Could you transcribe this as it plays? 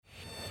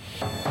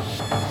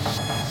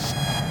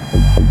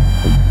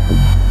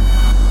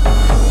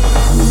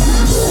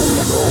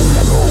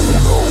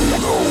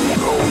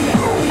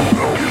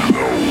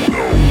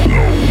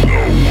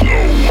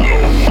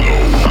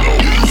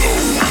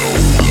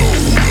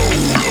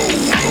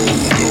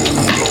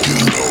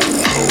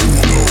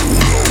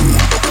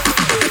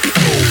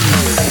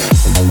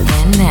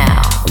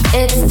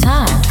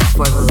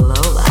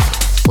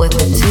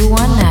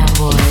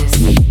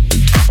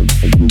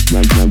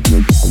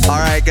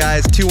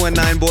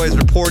219 Boys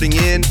reporting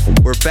in.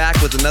 We're back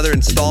with another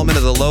installment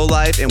of The Low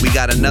Life, and we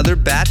got another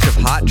batch of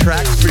hot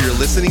tracks for your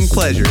listening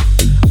pleasure.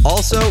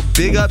 Also,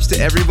 big ups to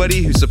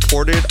everybody who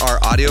supported our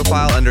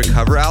Audiophile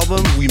Undercover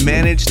album. We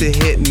managed to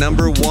hit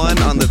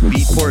 #1 on the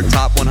Beatport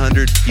Top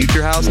 100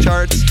 Future House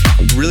charts.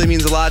 Really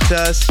means a lot to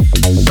us.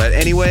 But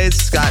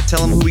anyways, Scott, tell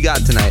them who we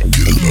got tonight.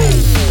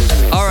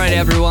 All right,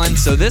 everyone.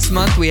 So this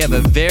month we have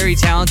a very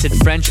talented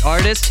French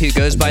artist who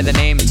goes by the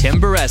name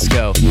Tim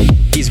Baresco.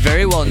 He's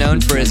very well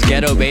known for his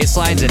ghetto bass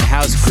lines and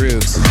house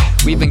grooves.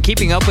 We've been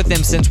keeping up with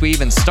him since we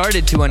even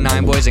started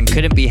 219 Boys and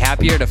couldn't be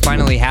happier to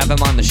finally have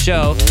him on the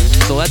show.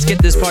 So let's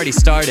get this party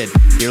started.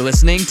 You're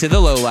listening to The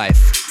Low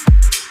Life.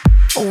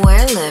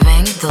 We're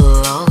living the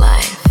low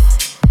life.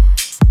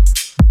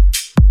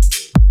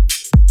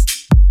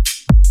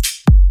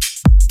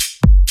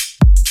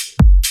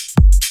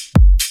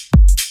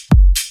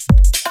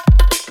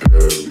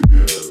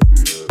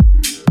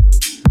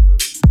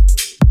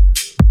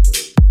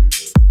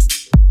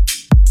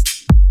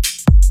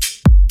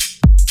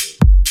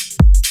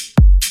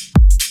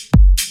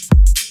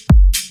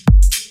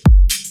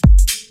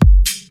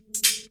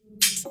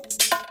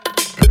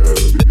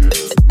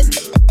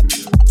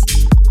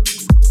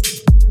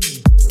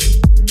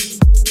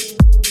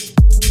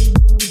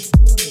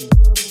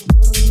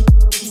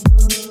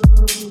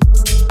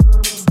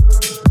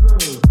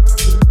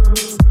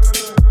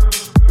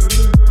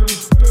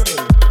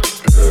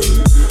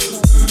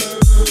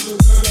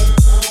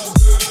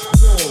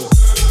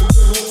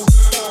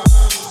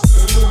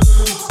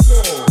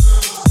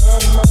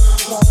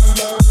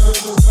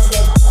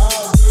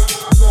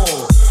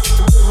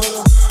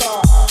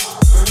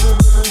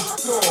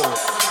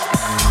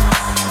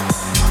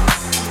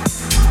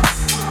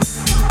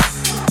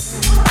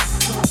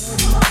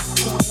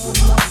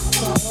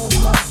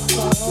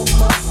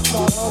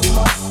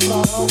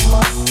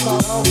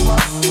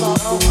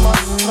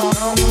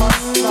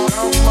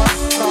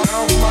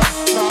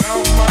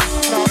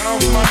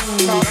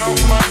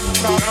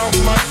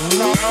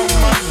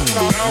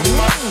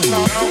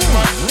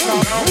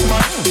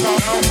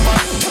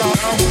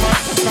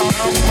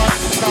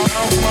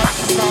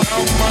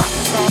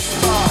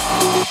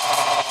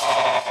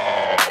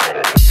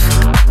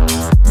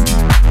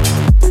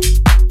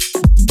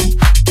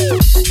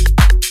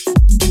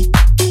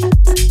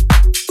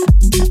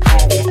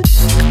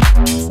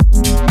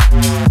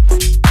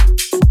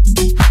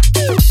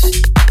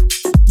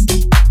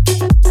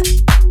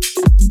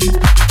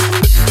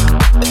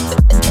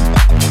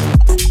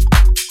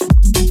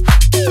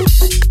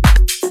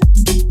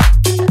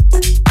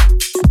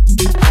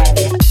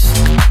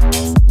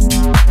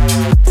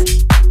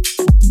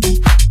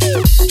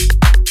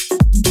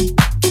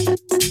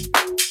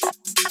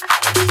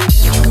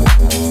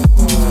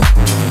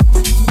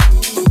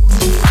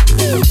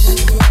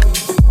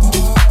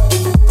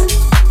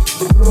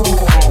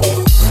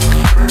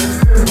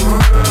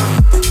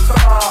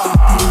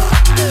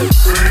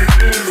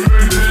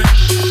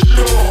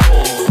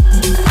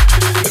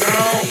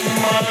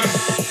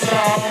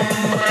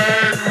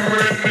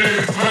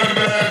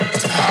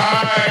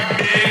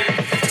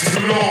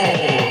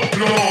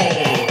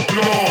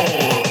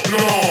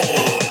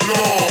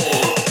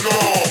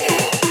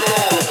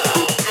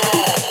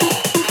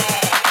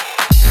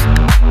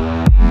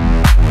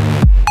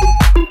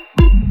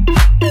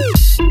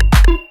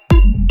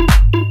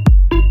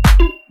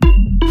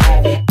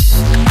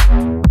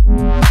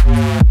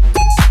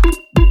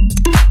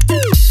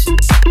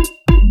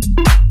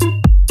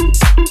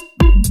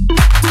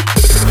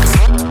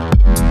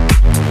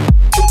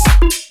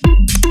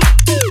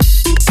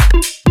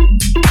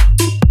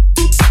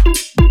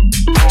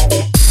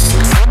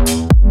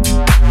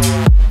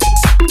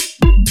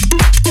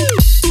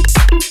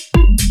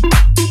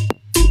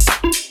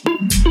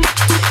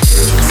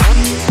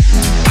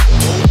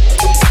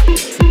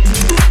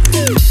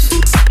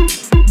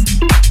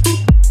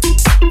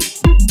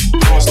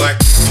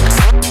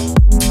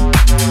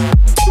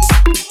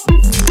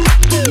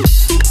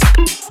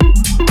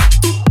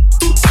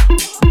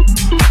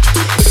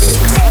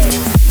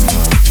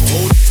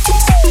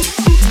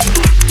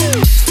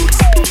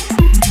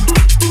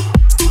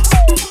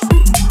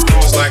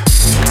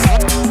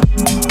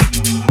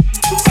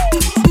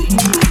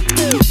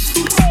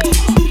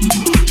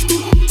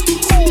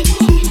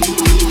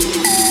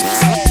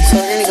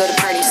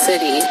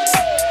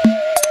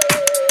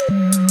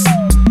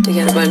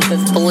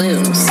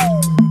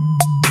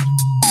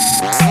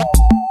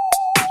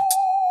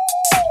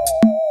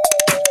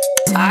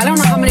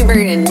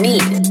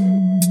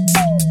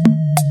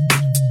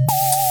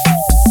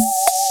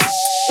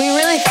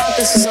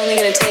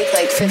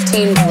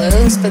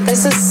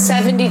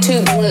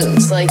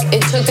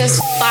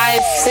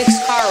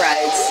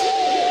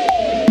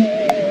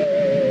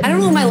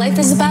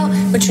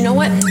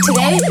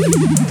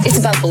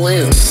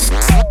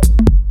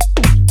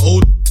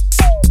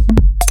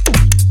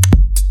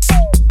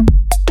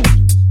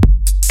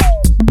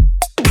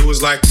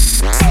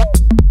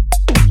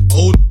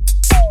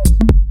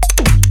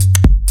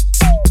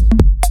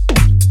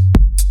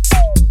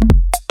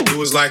 It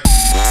was like,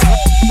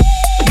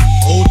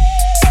 oh.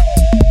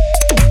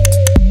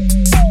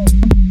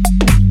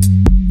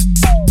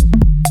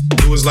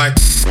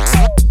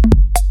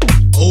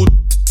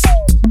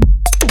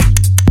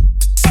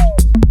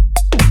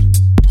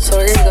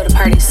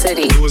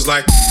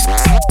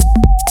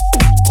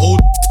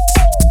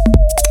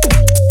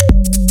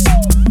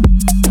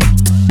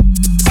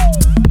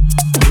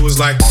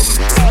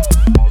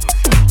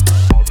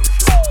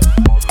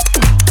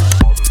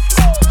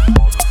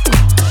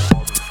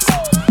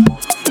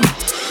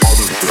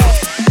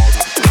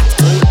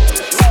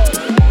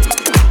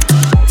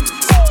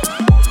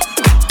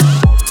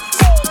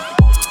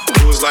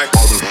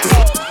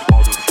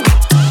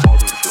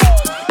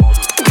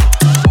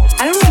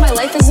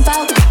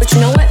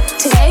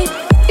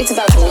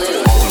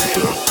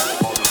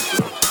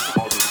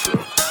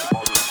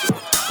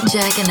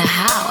 Jack in the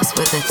house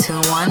with the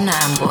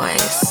 219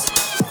 boys.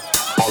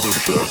 Other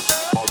shit.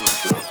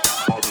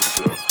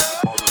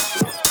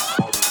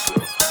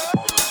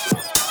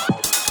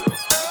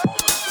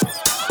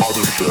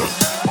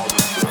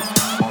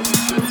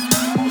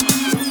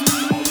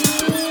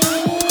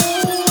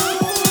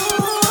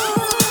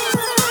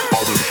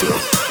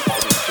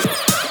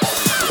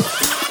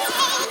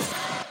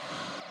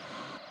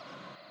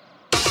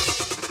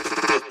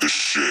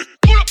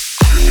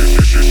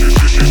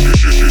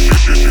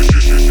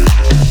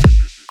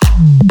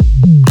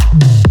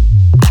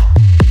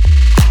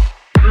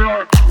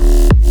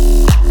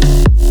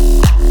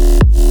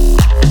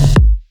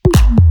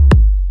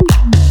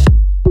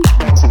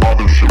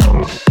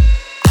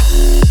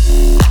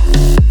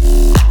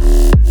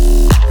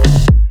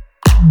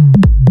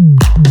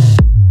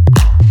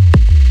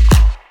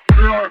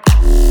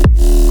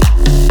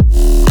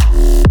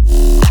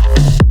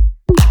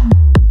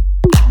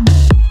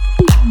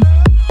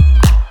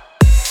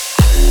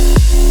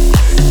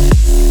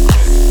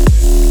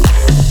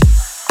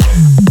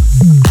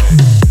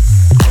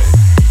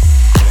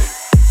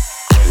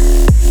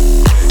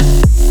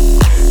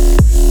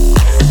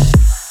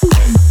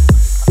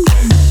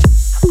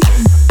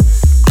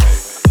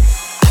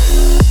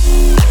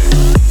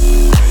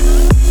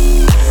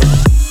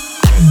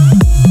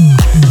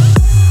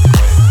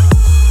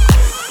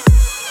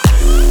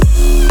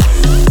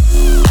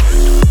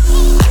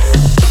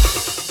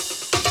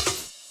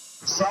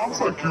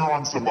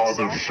 Some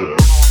other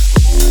shit.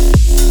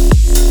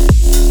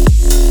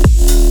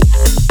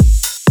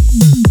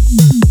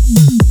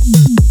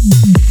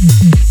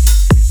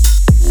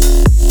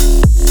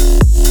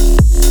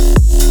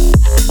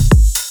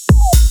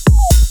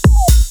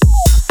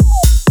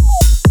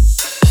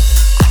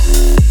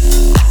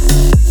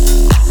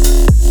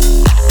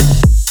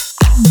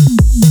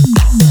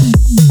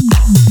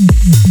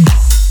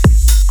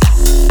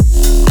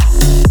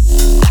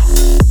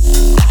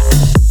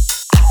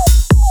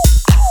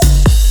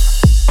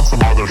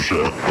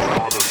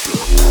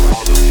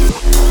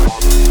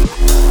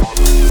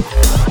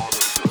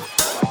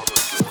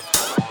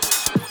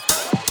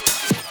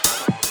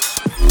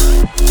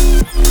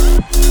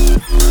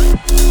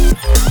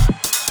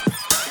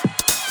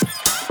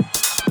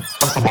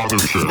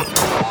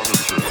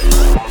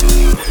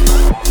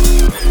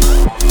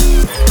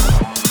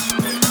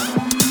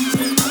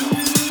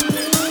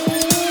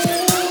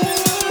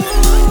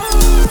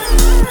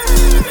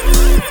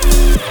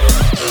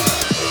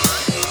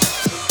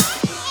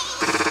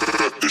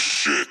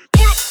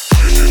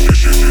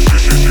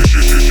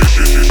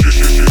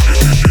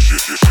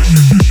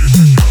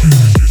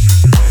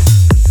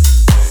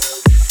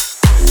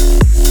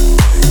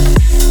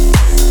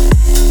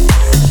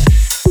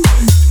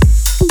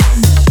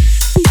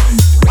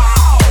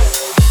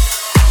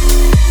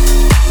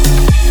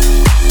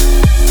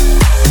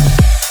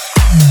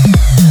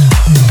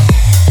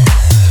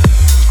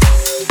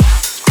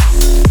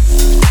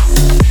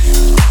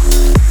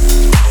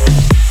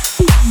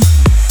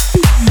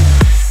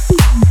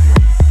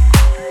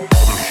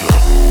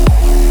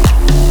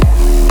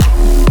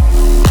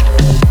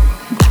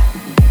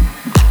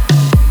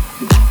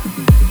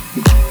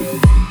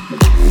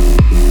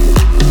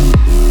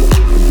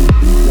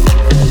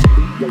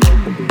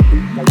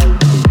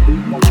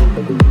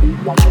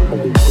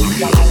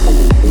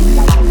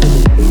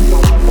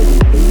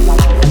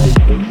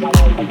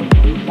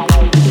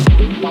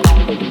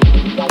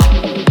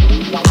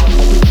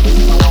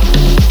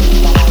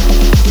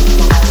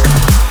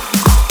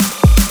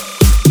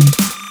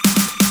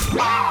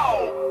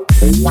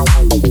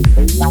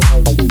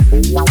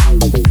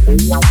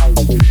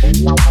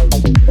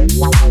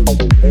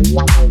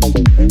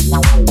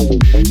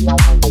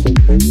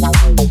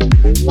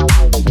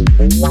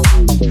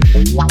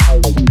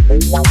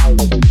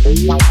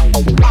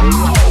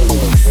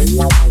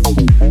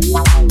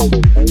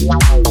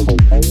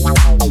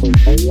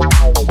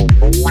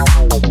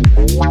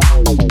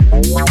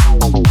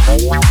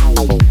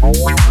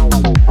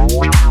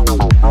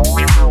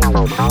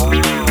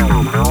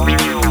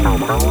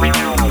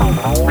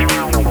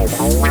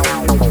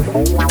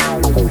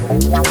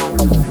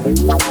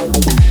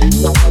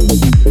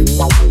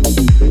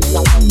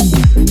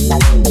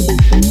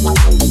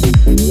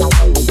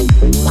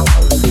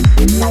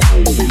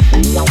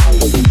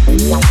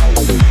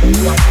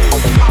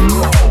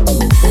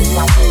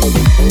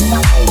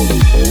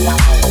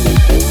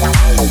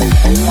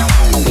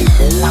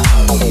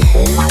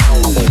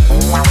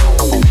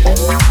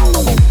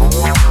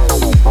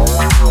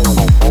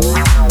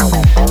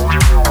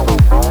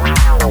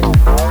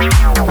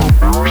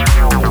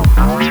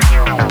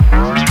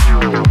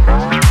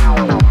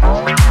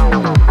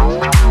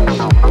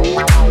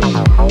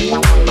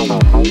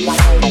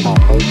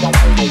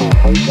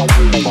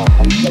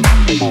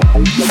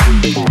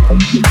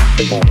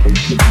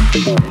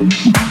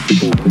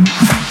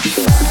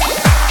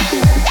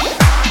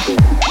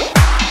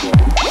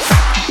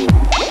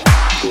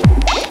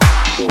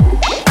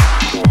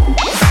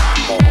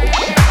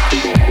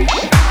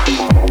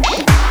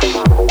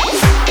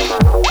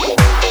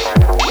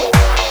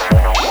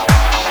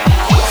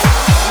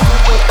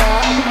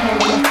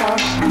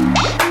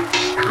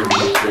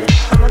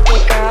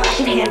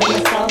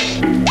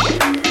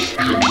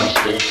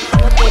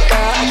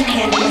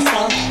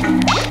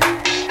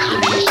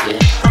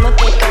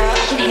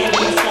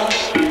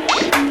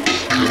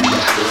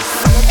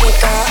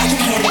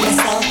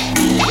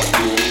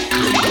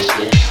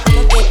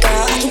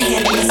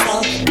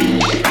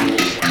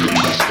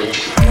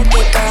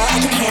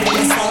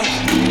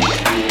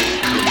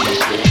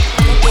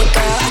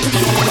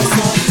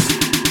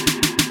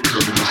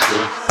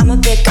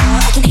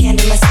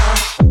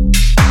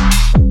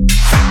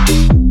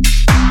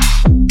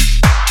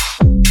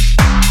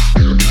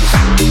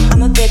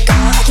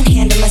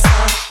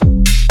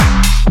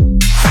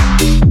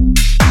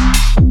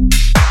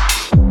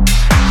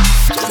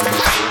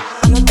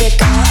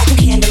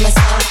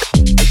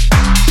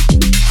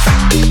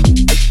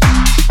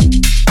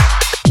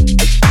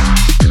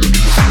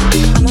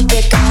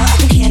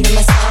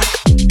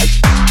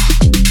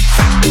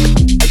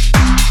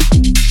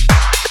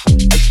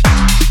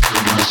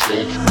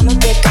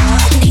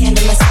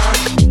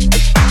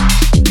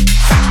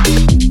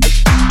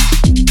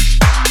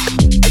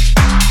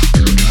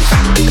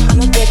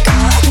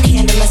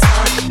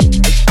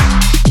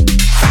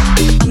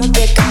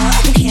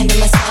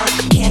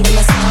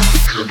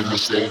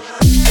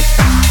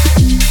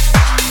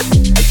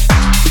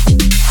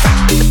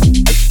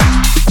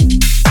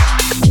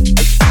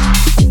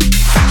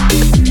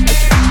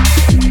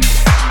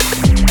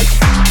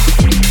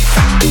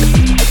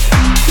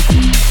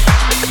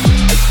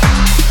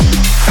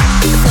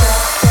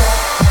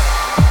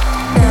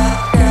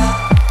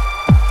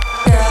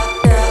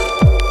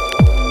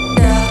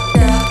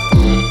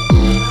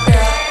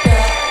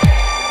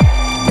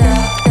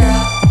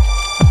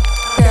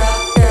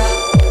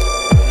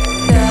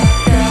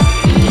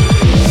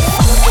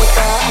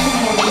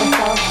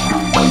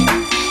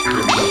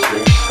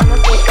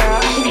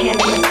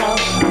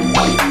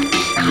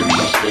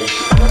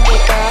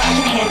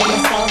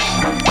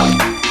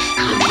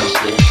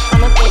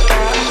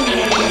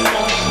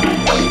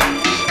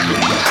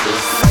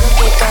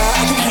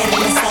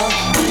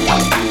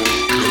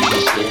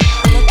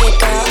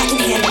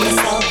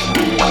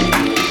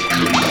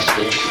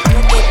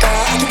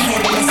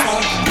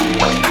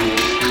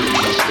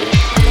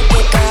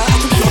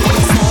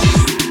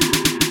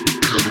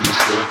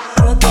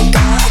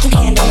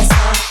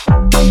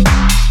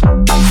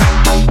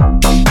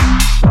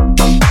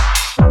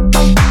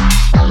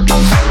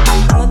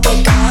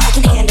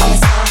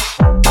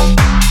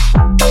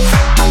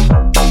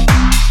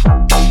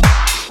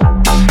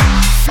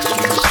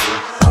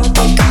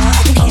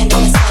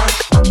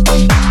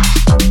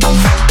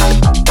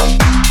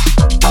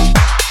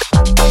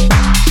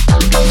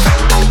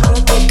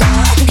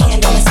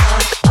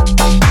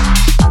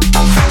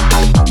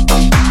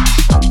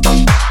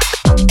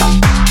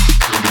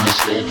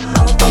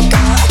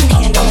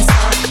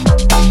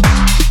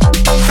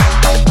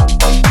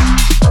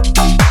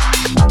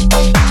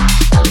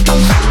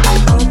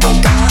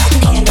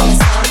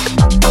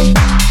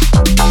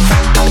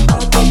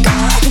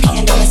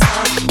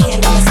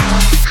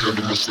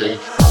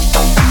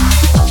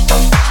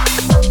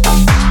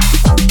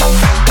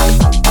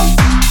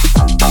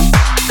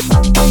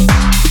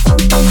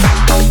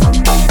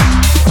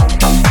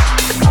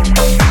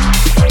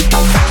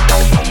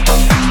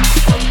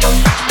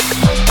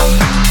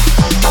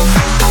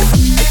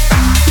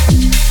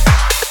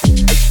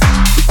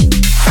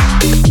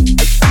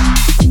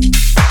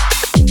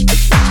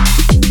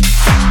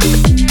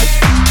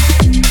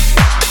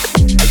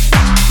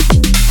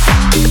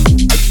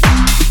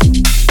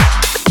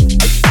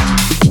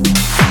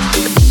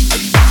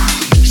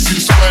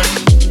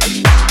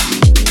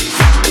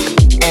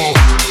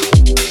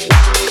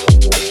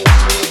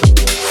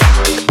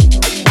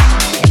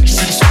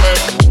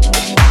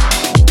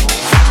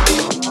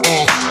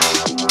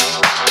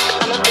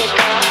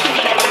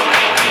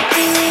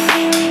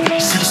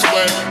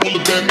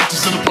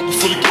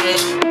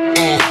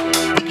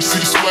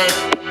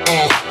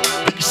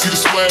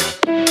 swag.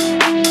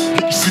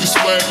 You can see the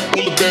swag.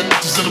 All the bad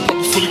bitches in a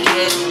pocket full of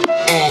cash. You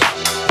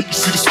can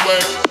see the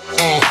swag.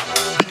 You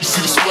can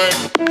see the swag.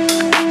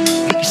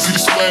 You can see the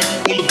swag.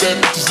 All the bad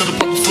bitches in a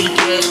pocket full of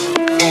cash.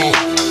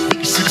 You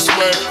can see the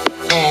swag.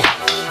 You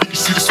can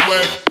see the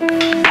swag.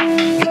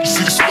 You can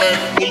see the swag.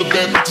 All the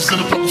bad bitches in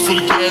a pocket full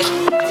of cash.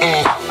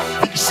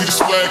 You can see the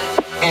swag.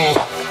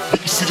 You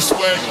can see the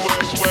swag. You can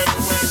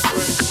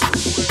see the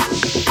swag.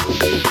 You can see the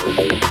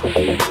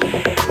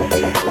swag.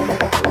 All the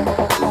bad bitches in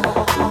a pocket full of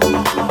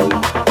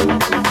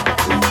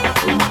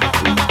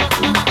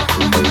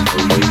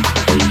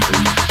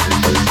cash.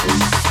 You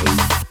can see the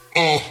swag.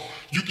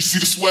 You can see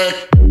the swag.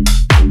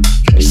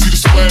 You can see the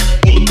swag.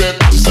 All the bad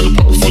bitches in a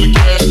pocket full of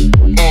cash.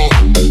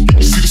 You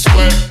can see the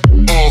swag.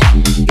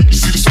 You can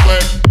see the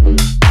swag.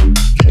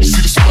 You can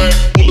see the swag.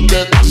 All the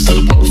bad bitches in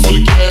a pocket full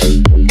of cash.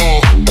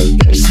 You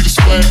can see the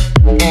swag.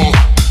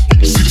 You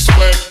can see the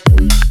swag.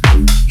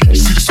 You can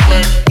see the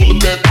swag. All the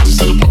bad bitches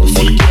in a pocket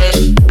full of cash.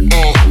 You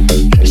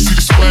can see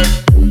the swag.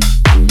 You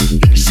can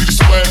see the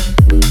swag.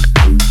 You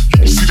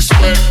can see the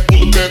swag. All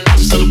the bad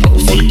bitches in a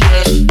pocket full of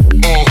cash. You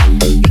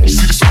can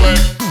see the swag. You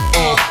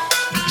can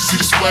see the swag. You can see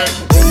the swag.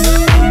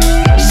 All the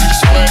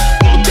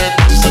bad bitches in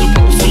a pocket full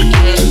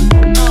of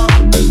cash.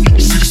 You can see the swag. You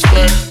can see the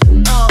swag.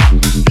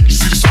 You can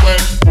see the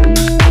swag.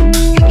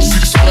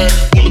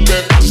 All the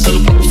bad bitches in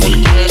a pocket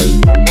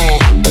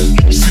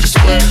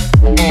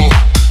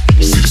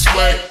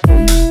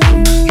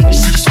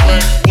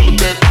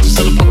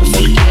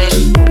full of cash.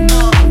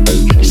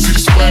 You can see the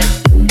swag.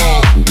 You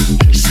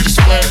can see the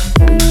swag.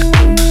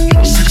 You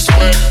can see the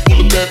swag. All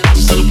the bad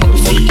bitches in a pocket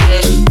full of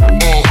cash. You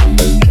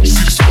can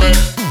see the swag.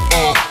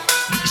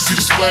 You can see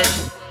the swag.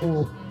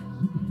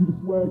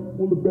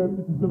 All the bad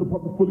bitches in a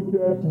pocket full of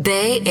cash.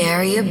 Bay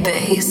Area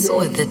Bass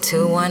with the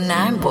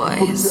 219 Boys.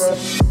 You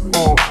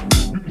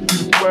can see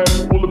the swag.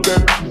 All the bad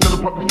bitches in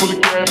a pocket full of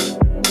cash.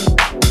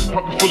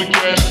 Pocket full of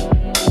cash.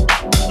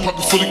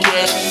 Pocket full of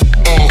cash.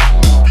 You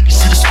can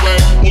see the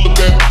swag. All the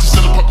bad bitches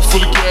in a pocket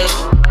full of cash.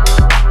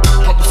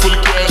 Pocket full of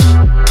cash.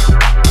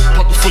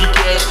 Pocket full of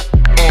cash.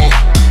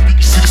 You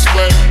can see the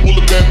swag. All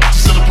the bad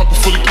bitches in a pocket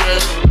full of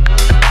cash.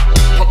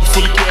 Pocket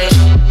full of cash.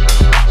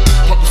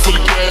 Pocket full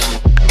of cash.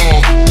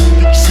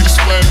 You can see the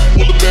swag.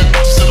 All the bad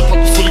bitches in a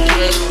pocket full of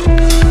cash.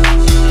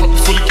 Pocket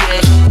full of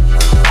cash.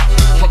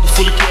 Pocket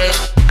full of cash.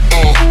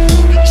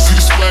 You can see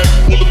the swag.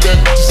 All the bad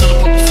bitches in a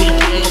pocket full of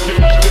cash.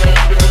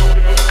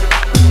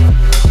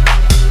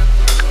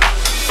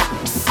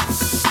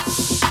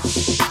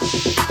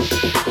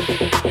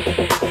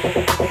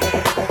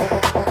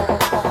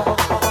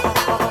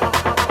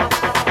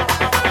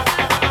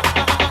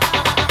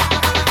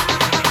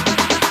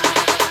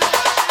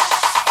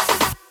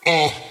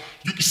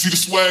 You can see the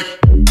swag.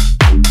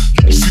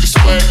 You can see the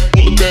swag.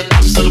 All the bad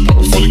bitches in a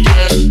pocket full of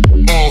cash. You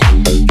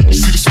can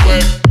see the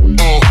swag. You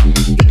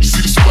can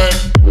see the swag.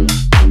 You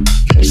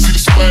can see the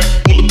swag.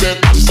 All the bad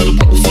bitches in a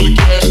pocket full of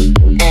cash.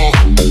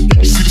 You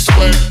can see the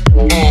swag.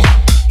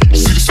 You can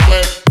see the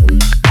swag.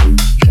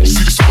 You can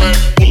see the swag.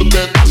 All the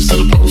bad bitches in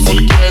a pocket full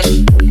of cash.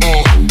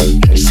 You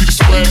can see the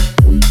swag.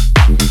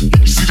 You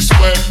can see the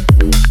swag.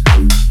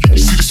 You can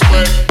see the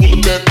swag. All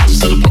the bad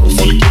bitches in a pocket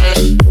full of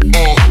cash. You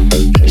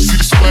can see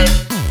the swag.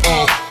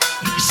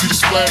 You can see the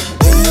swag.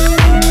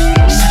 You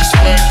can see the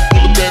swag.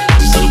 All the bad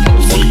bitches in a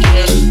pocket full of cash.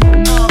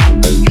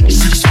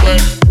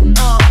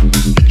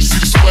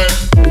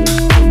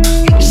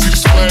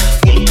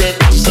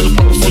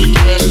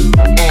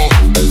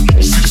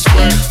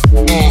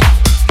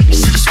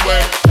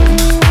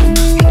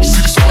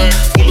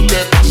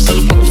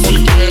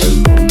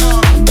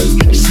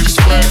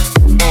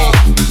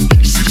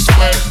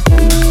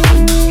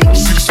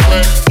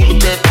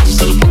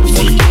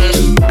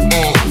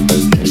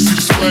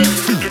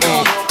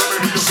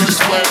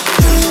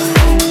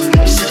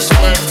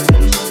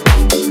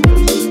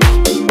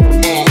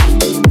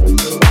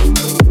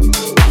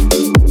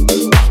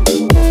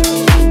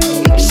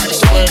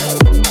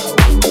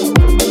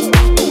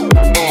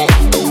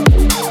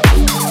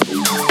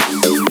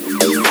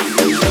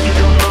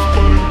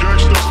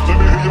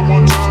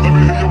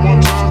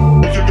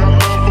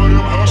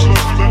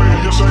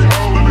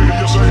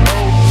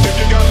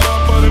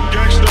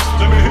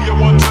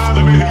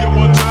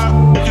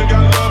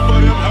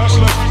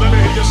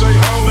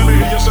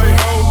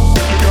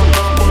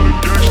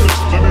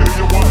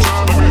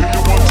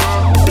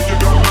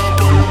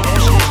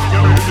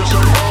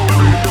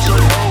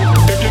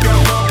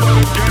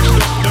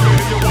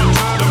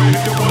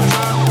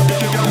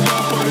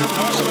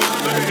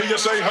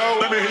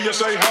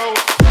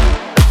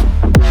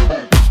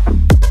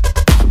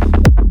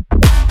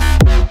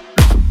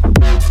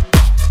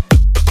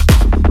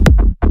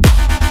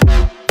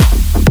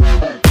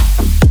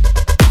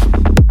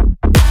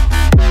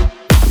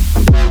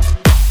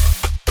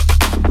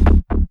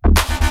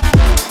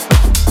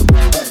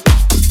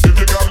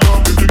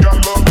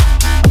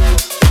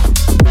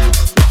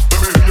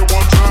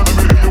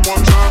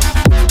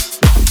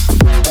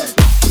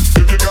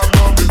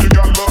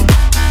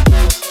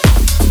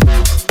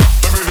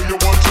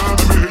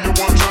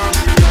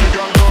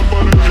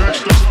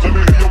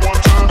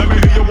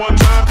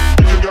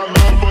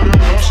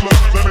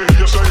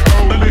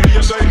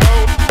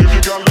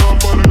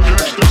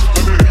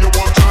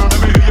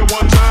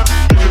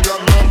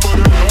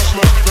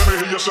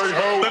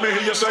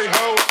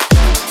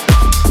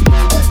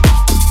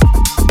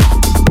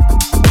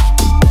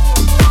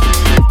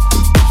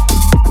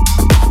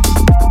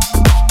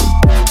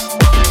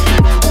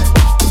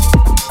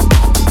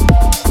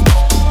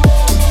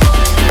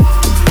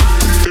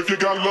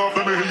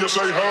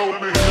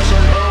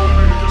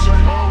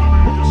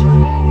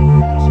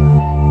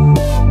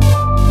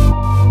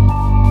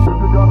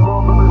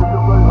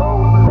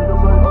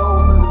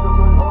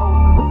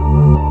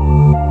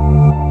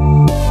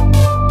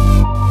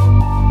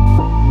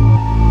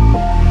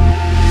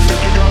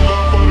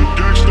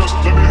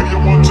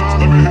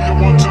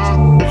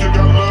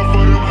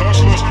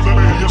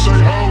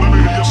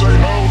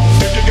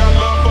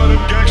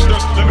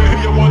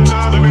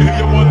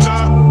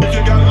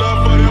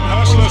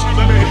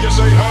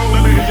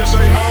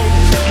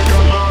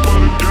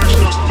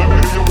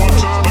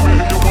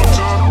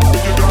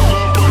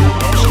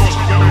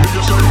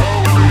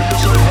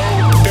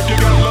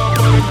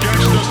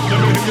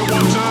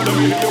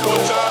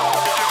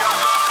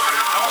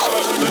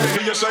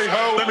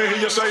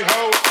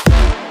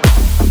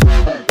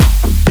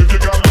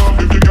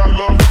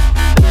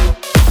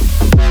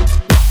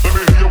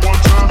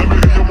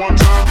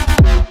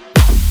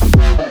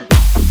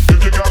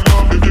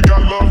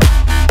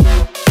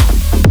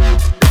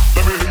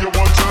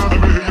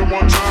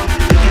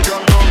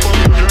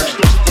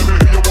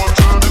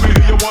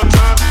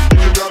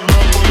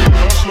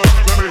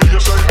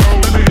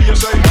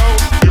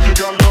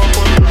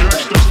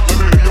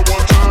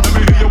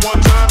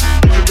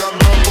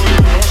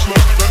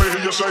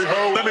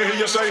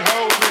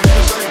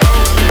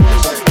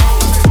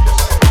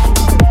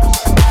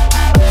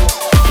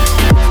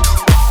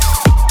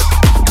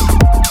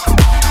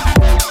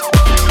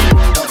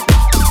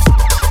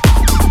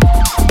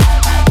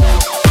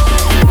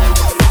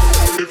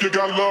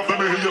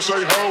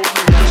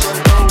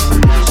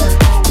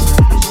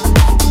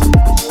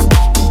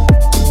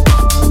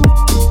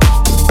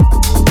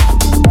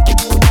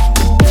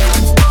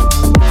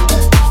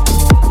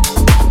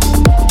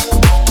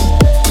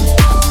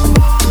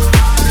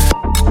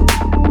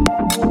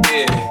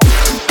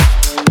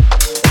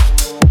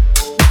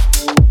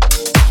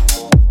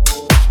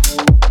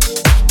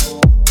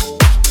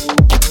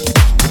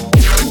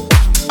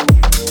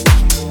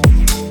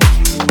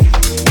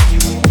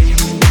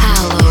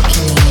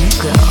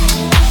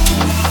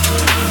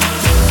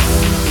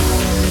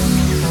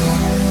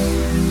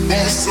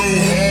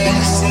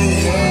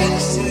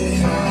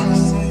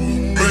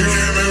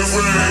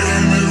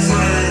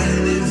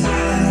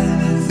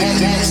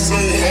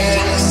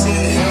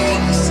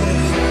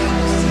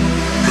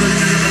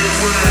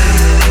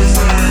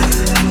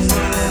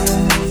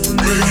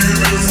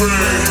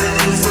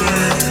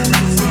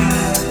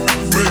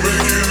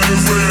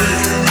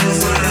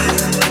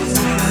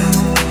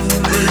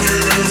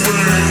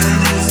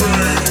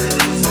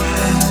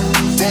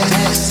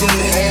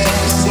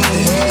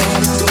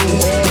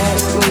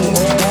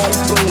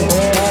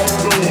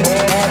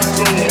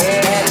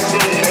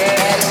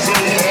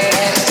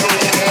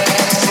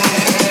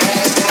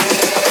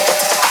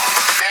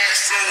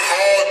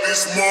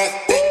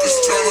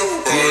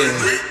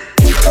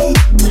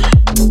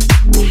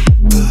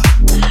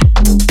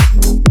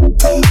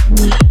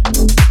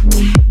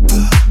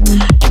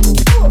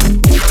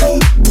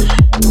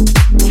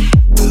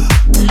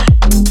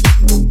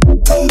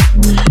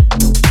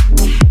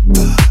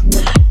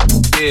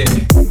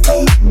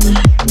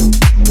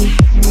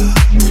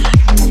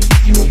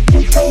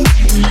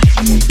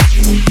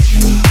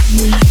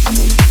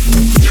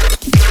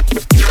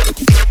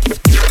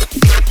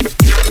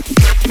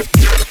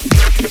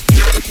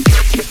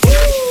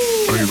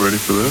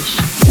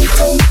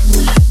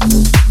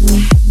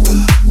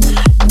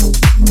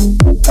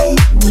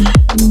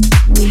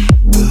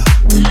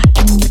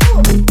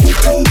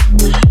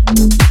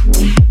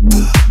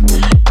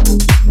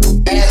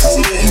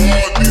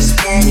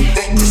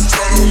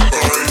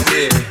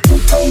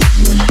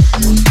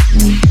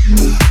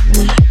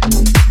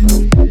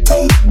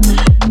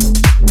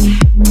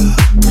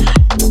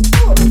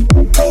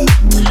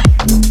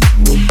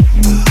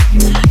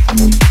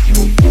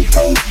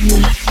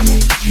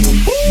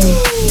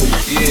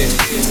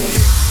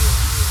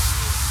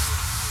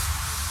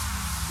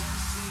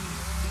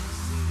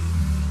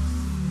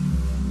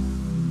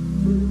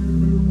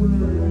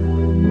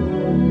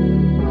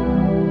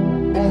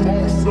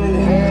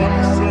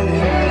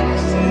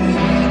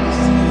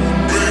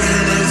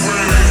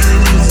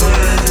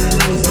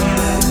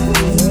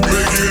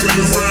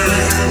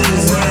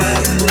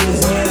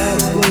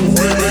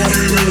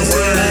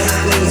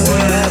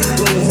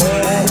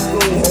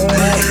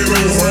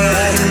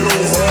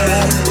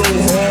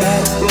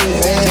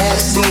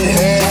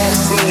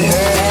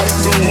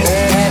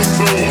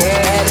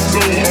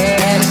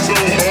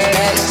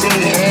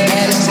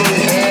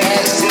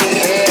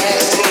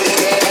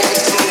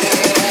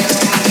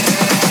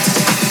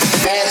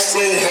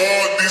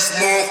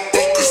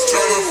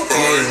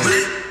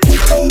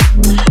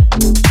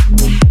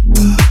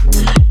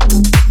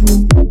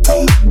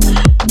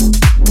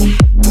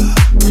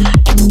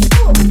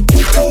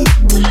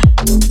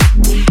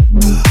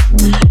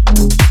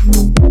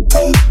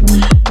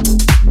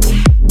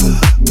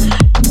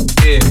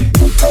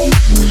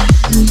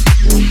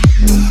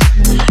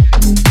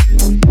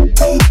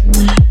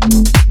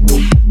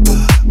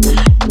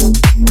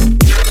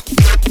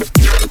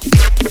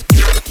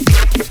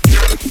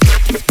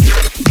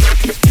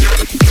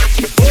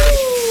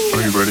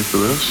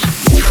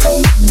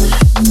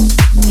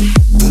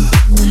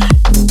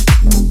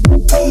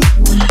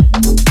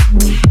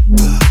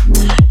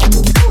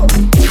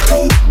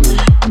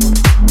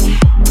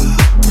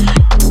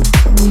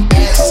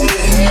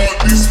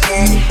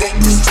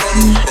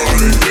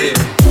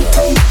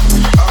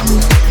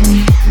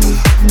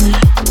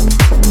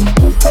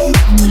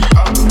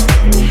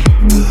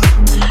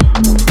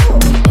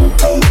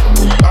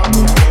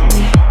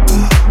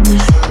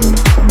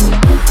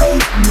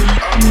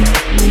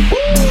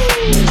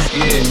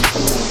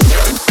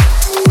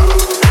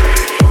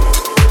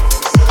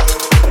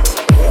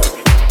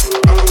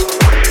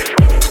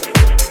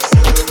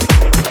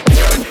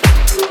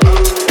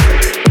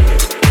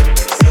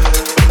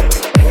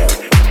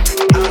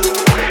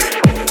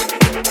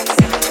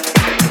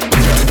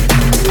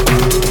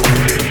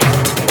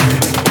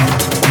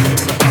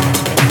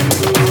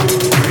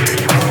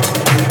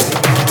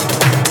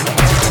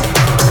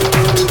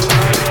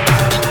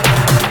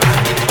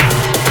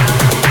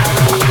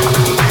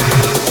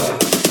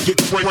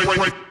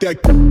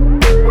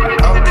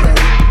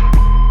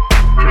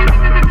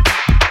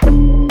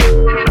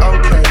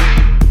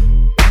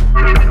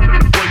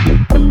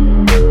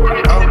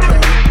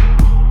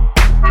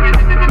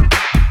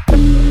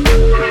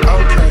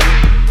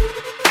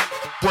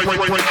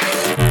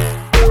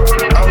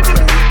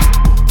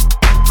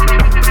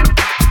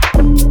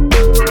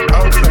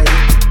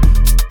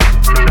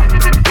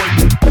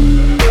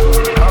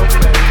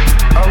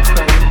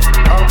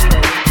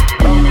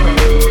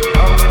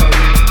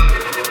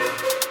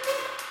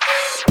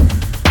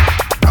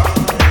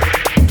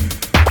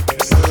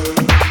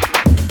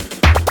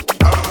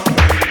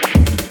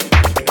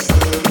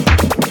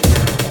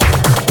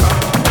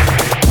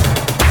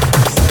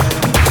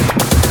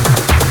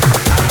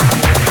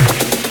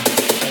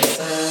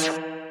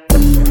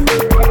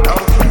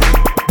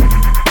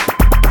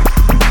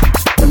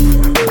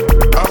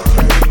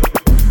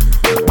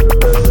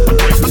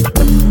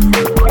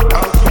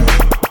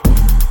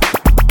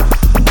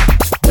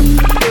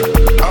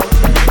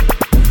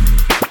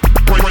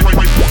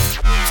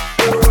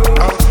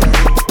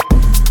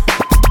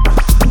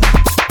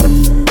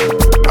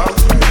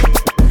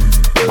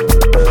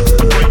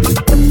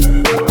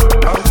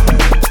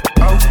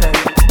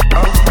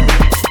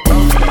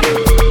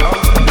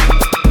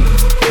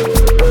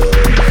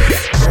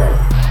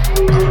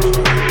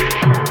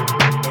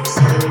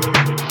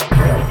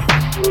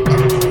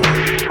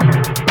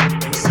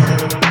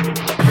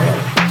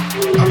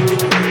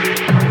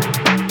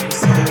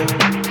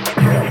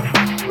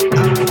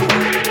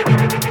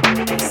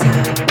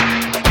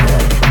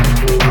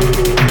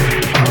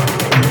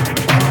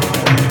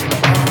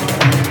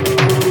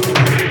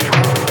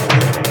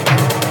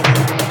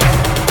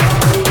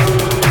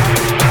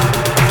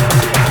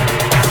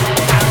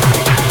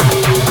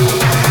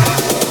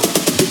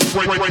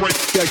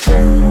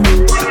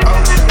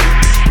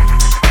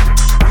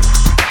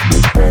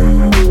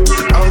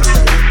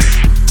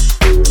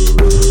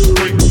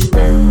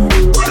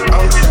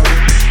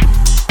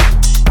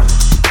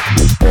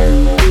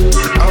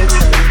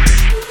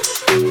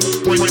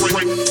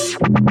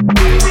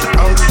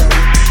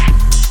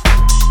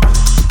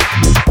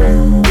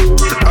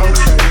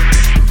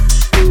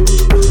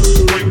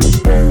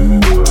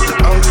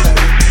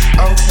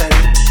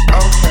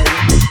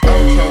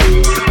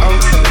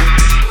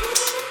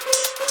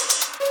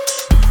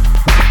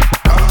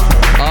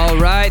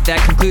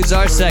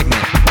 Our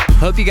segment.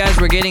 Hope you guys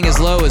were getting as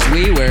low as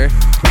we were.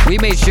 We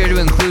made sure to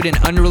include an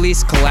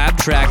unreleased collab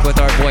track with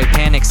our boy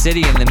Panic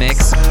City in the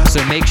mix,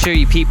 so make sure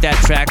you peep that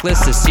track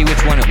list to see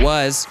which one it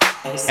was.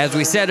 As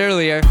we said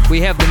earlier,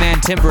 we have the man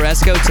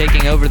Timburesco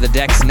taking over the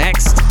decks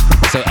next,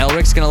 so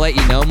Elric's gonna let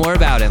you know more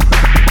about him.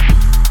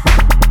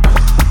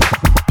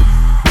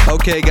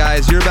 Okay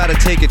guys, you're about to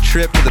take a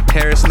trip to the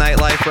Paris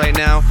nightlife right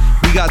now.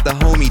 We got the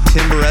homie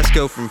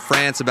Timburesco from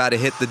France about to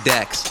hit the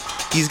decks.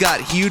 He's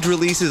got huge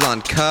releases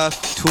on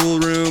Cuff, Tool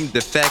Room,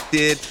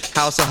 Defected,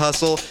 House of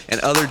Hustle, and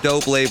other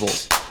dope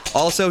labels.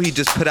 Also, he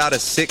just put out a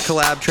sick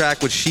collab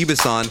track with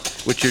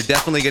Shibasan, which you're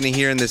definitely going to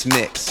hear in this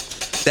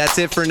mix. That's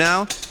it for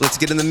now. Let's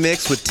get in the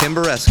mix with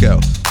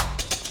Timburesco.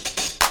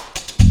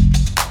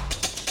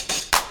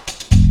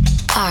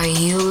 Are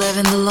you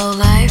living the low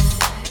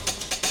life?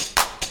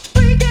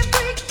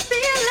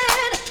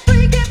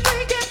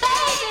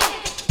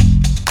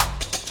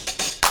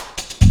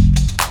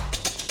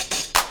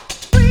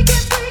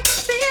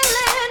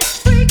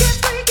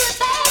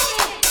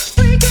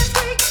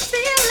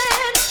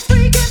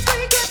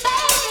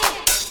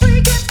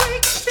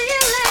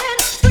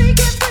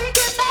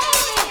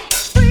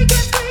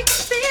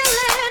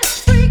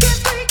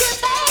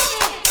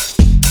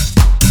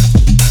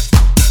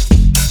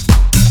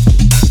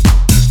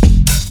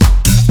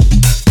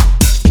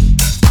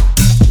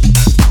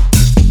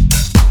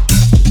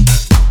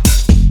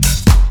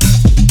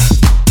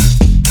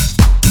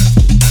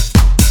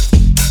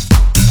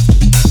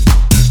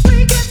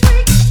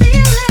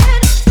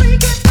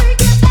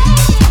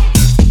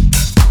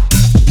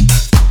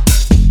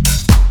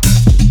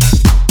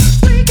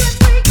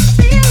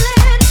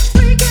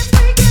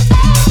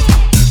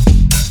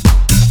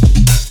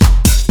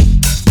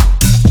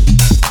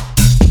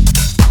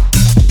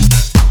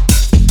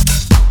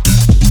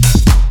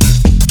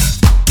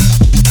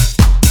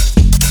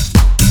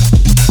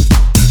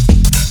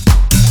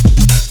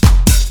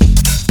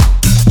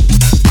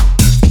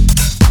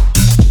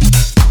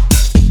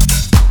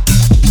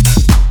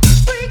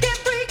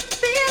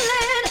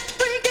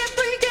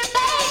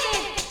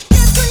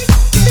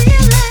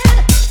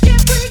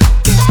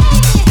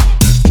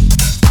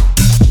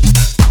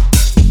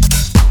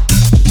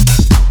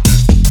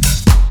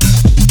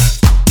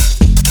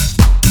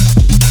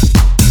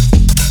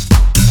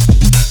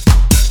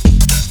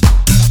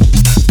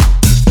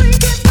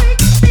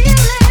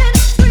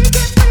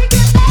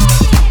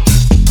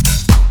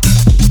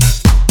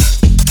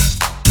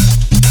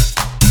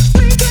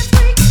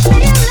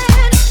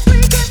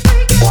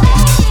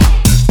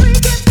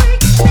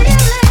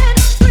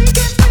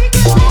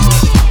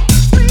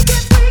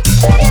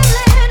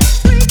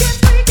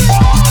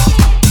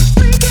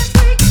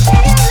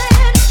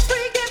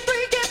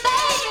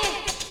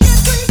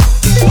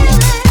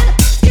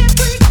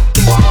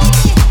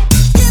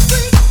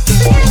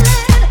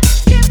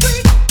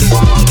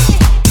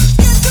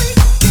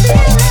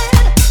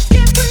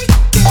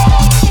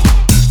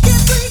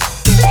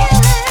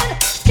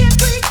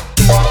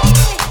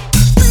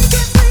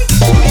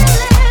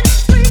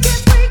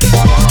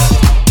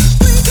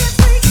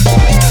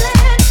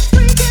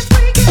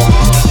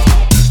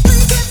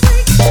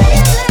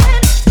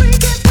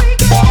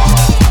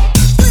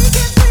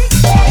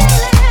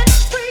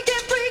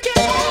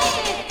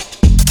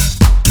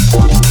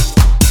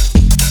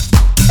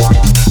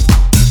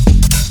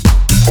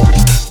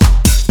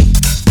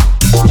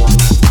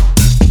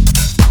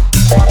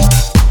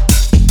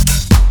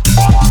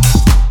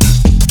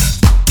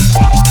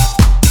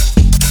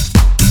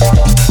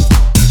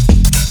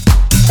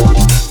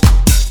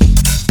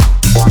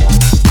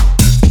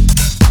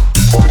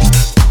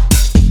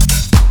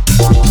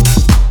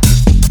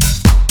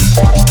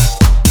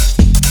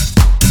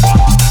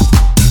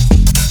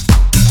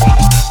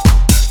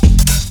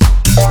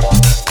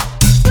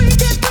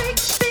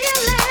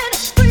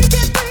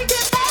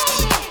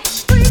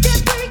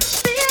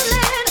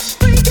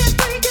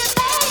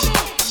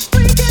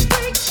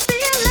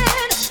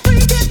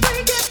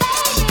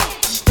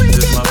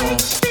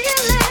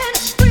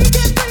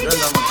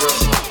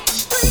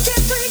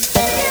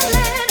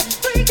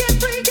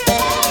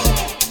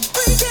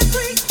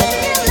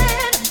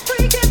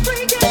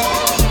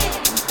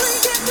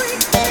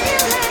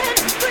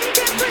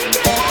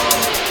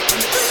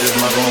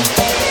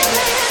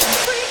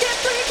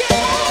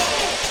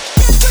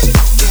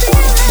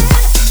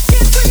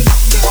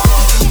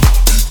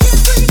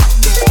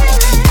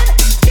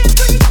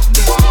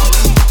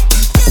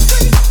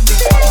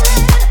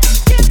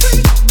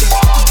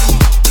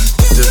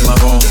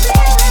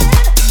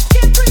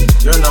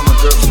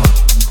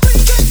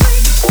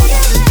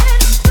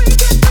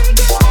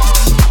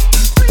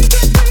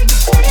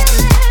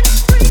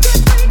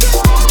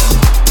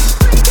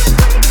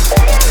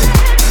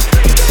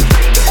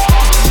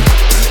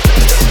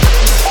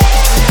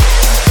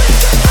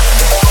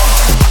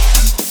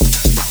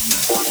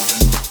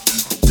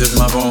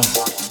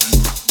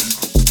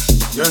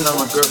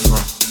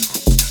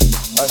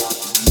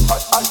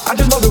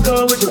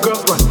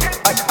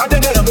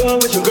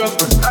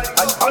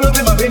 All up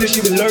in my business,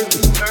 she been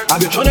lurking. I've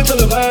been trying to tell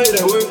her why it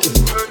ain't working.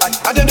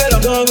 I think that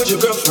I'm done with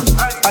your girlfriend.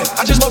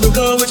 I just want to be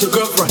done with your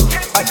girlfriend.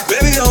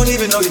 Baby, I don't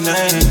even know your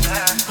name.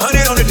 Honey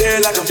on the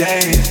dead like I'm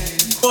dead.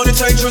 Wanna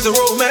take trips to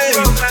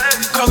romance.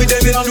 Call me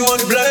David, I'm the one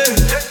to blame.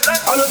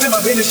 All up in my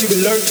business, she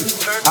been lurking.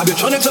 I've been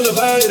trying to tell her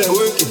why it ain't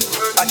working.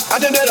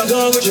 I think that I'm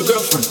done with your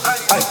girlfriend.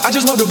 I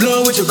just want to be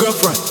done with your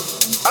girlfriend.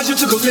 I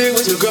just took a fling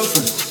with your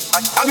girlfriend.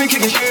 I've been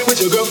kicking shit with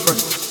your girlfriend.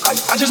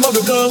 I just want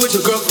to be done with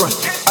your girlfriend.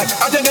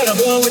 I think that I'm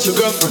done with your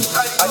girlfriend.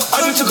 I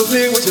just took a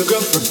fling with your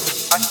girlfriend.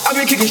 I've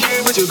been kicking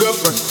shit with your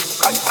girlfriend.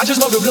 I just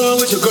want to be done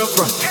with your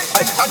girlfriend.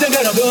 I think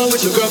that I'm done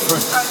with your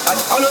girlfriend.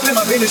 All up in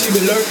my business, she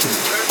been lurking.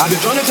 I've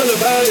been trying to tell her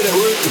about it ain't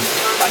working.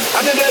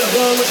 I think that I'm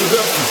done with your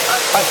girlfriend.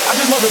 I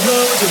just want to be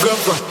done with your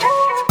girlfriend.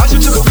 I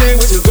just took a fling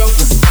with your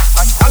girlfriend.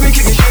 I've been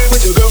kicking shit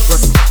with your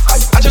girlfriend.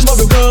 I just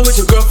want to be done with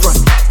your girlfriend.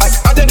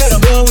 I think that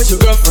I'm done with your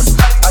girlfriend.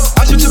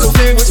 I just took a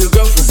fling with your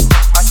girlfriend.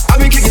 I've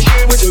been kicking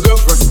shit with your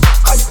girlfriend.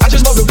 I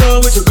just want to be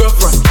done with your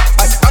girlfriend.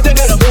 I think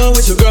that I'm done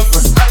with your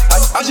girlfriend.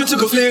 I just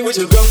took a fling with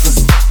your girlfriend.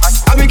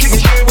 I've been kicking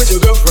shit with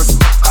your girlfriend.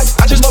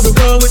 I just want to be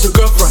done with your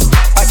girlfriend.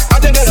 I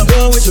think that I'm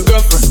done with your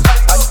girlfriend.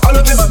 All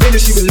up in my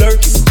business, she been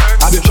lurking.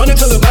 I've been trying to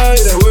tell her why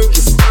it ain't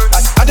working.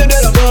 I think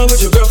that I'm done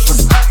with your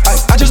girlfriend.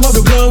 I just want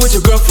to be done with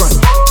your girlfriend.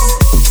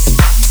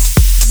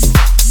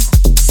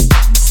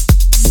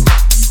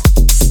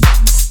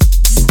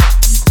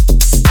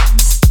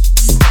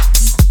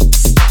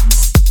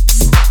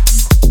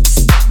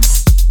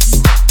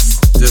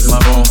 This is my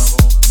bone.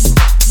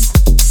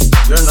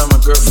 You're not my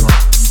girlfriend.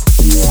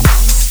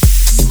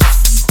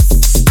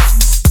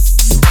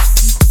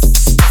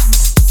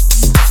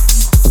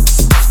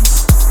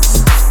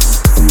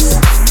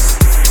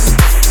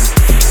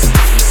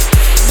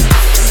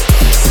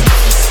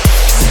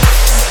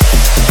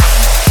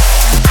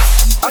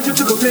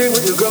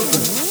 With your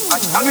girlfriend,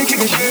 I've been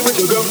kicking shit with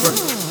your girlfriend.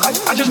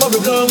 I just want to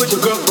be done with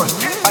your girlfriend.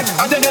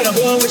 I think that I'm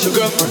done with your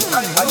girlfriend.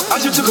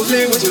 I just took a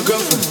fling with your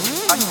girlfriend.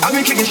 I've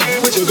been kicking shit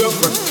with your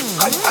girlfriend.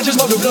 I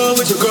just want to be done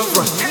with your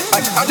girlfriend.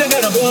 I think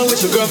that I'm done with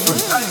your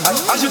girlfriend.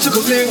 I just took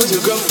a fling with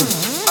your girlfriend.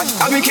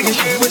 I've been kicking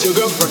shit with your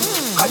girlfriend.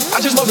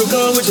 I just want to be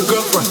done with your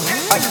girlfriend.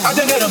 I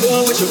think that I'm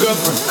done with your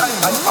girlfriend.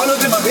 All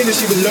up in my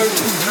business, she been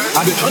lurking.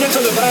 I've been trying to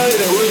tell her why it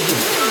ain't working.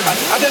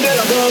 I think that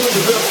I'm done with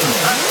your girlfriend.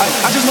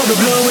 I just want to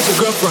be done with your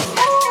girlfriend.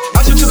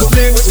 I just took a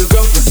fling with your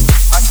girlfriend.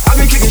 I've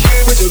been kicking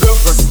shit with your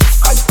girlfriend.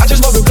 I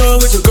just want to be done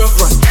with your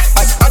girlfriend.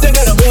 I think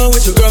that I'm done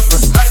with your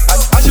girlfriend.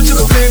 I just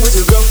took a fling with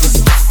your girlfriend.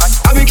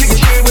 I've been kicking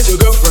shit with your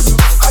girlfriend.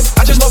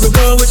 I just want to be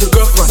done with your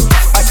girlfriend.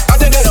 I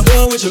think that I'm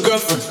done with your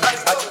girlfriend.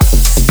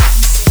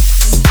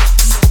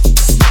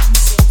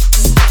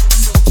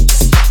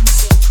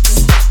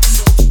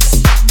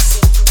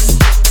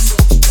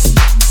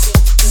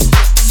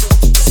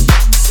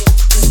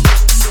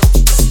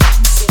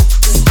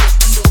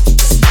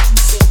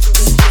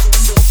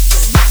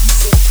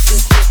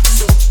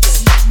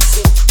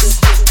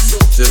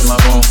 This is my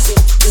bone.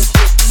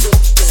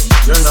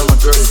 You're not my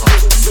girlfriend.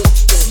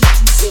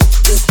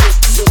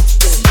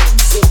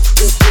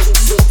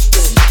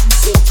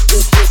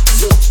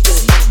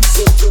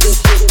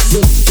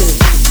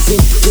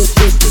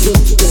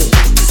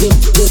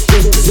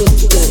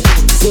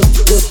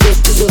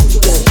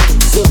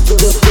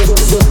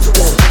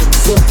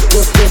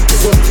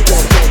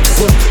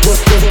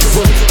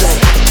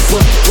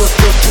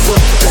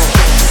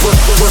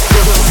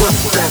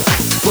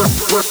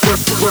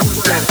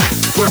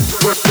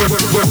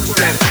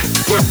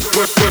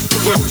 Work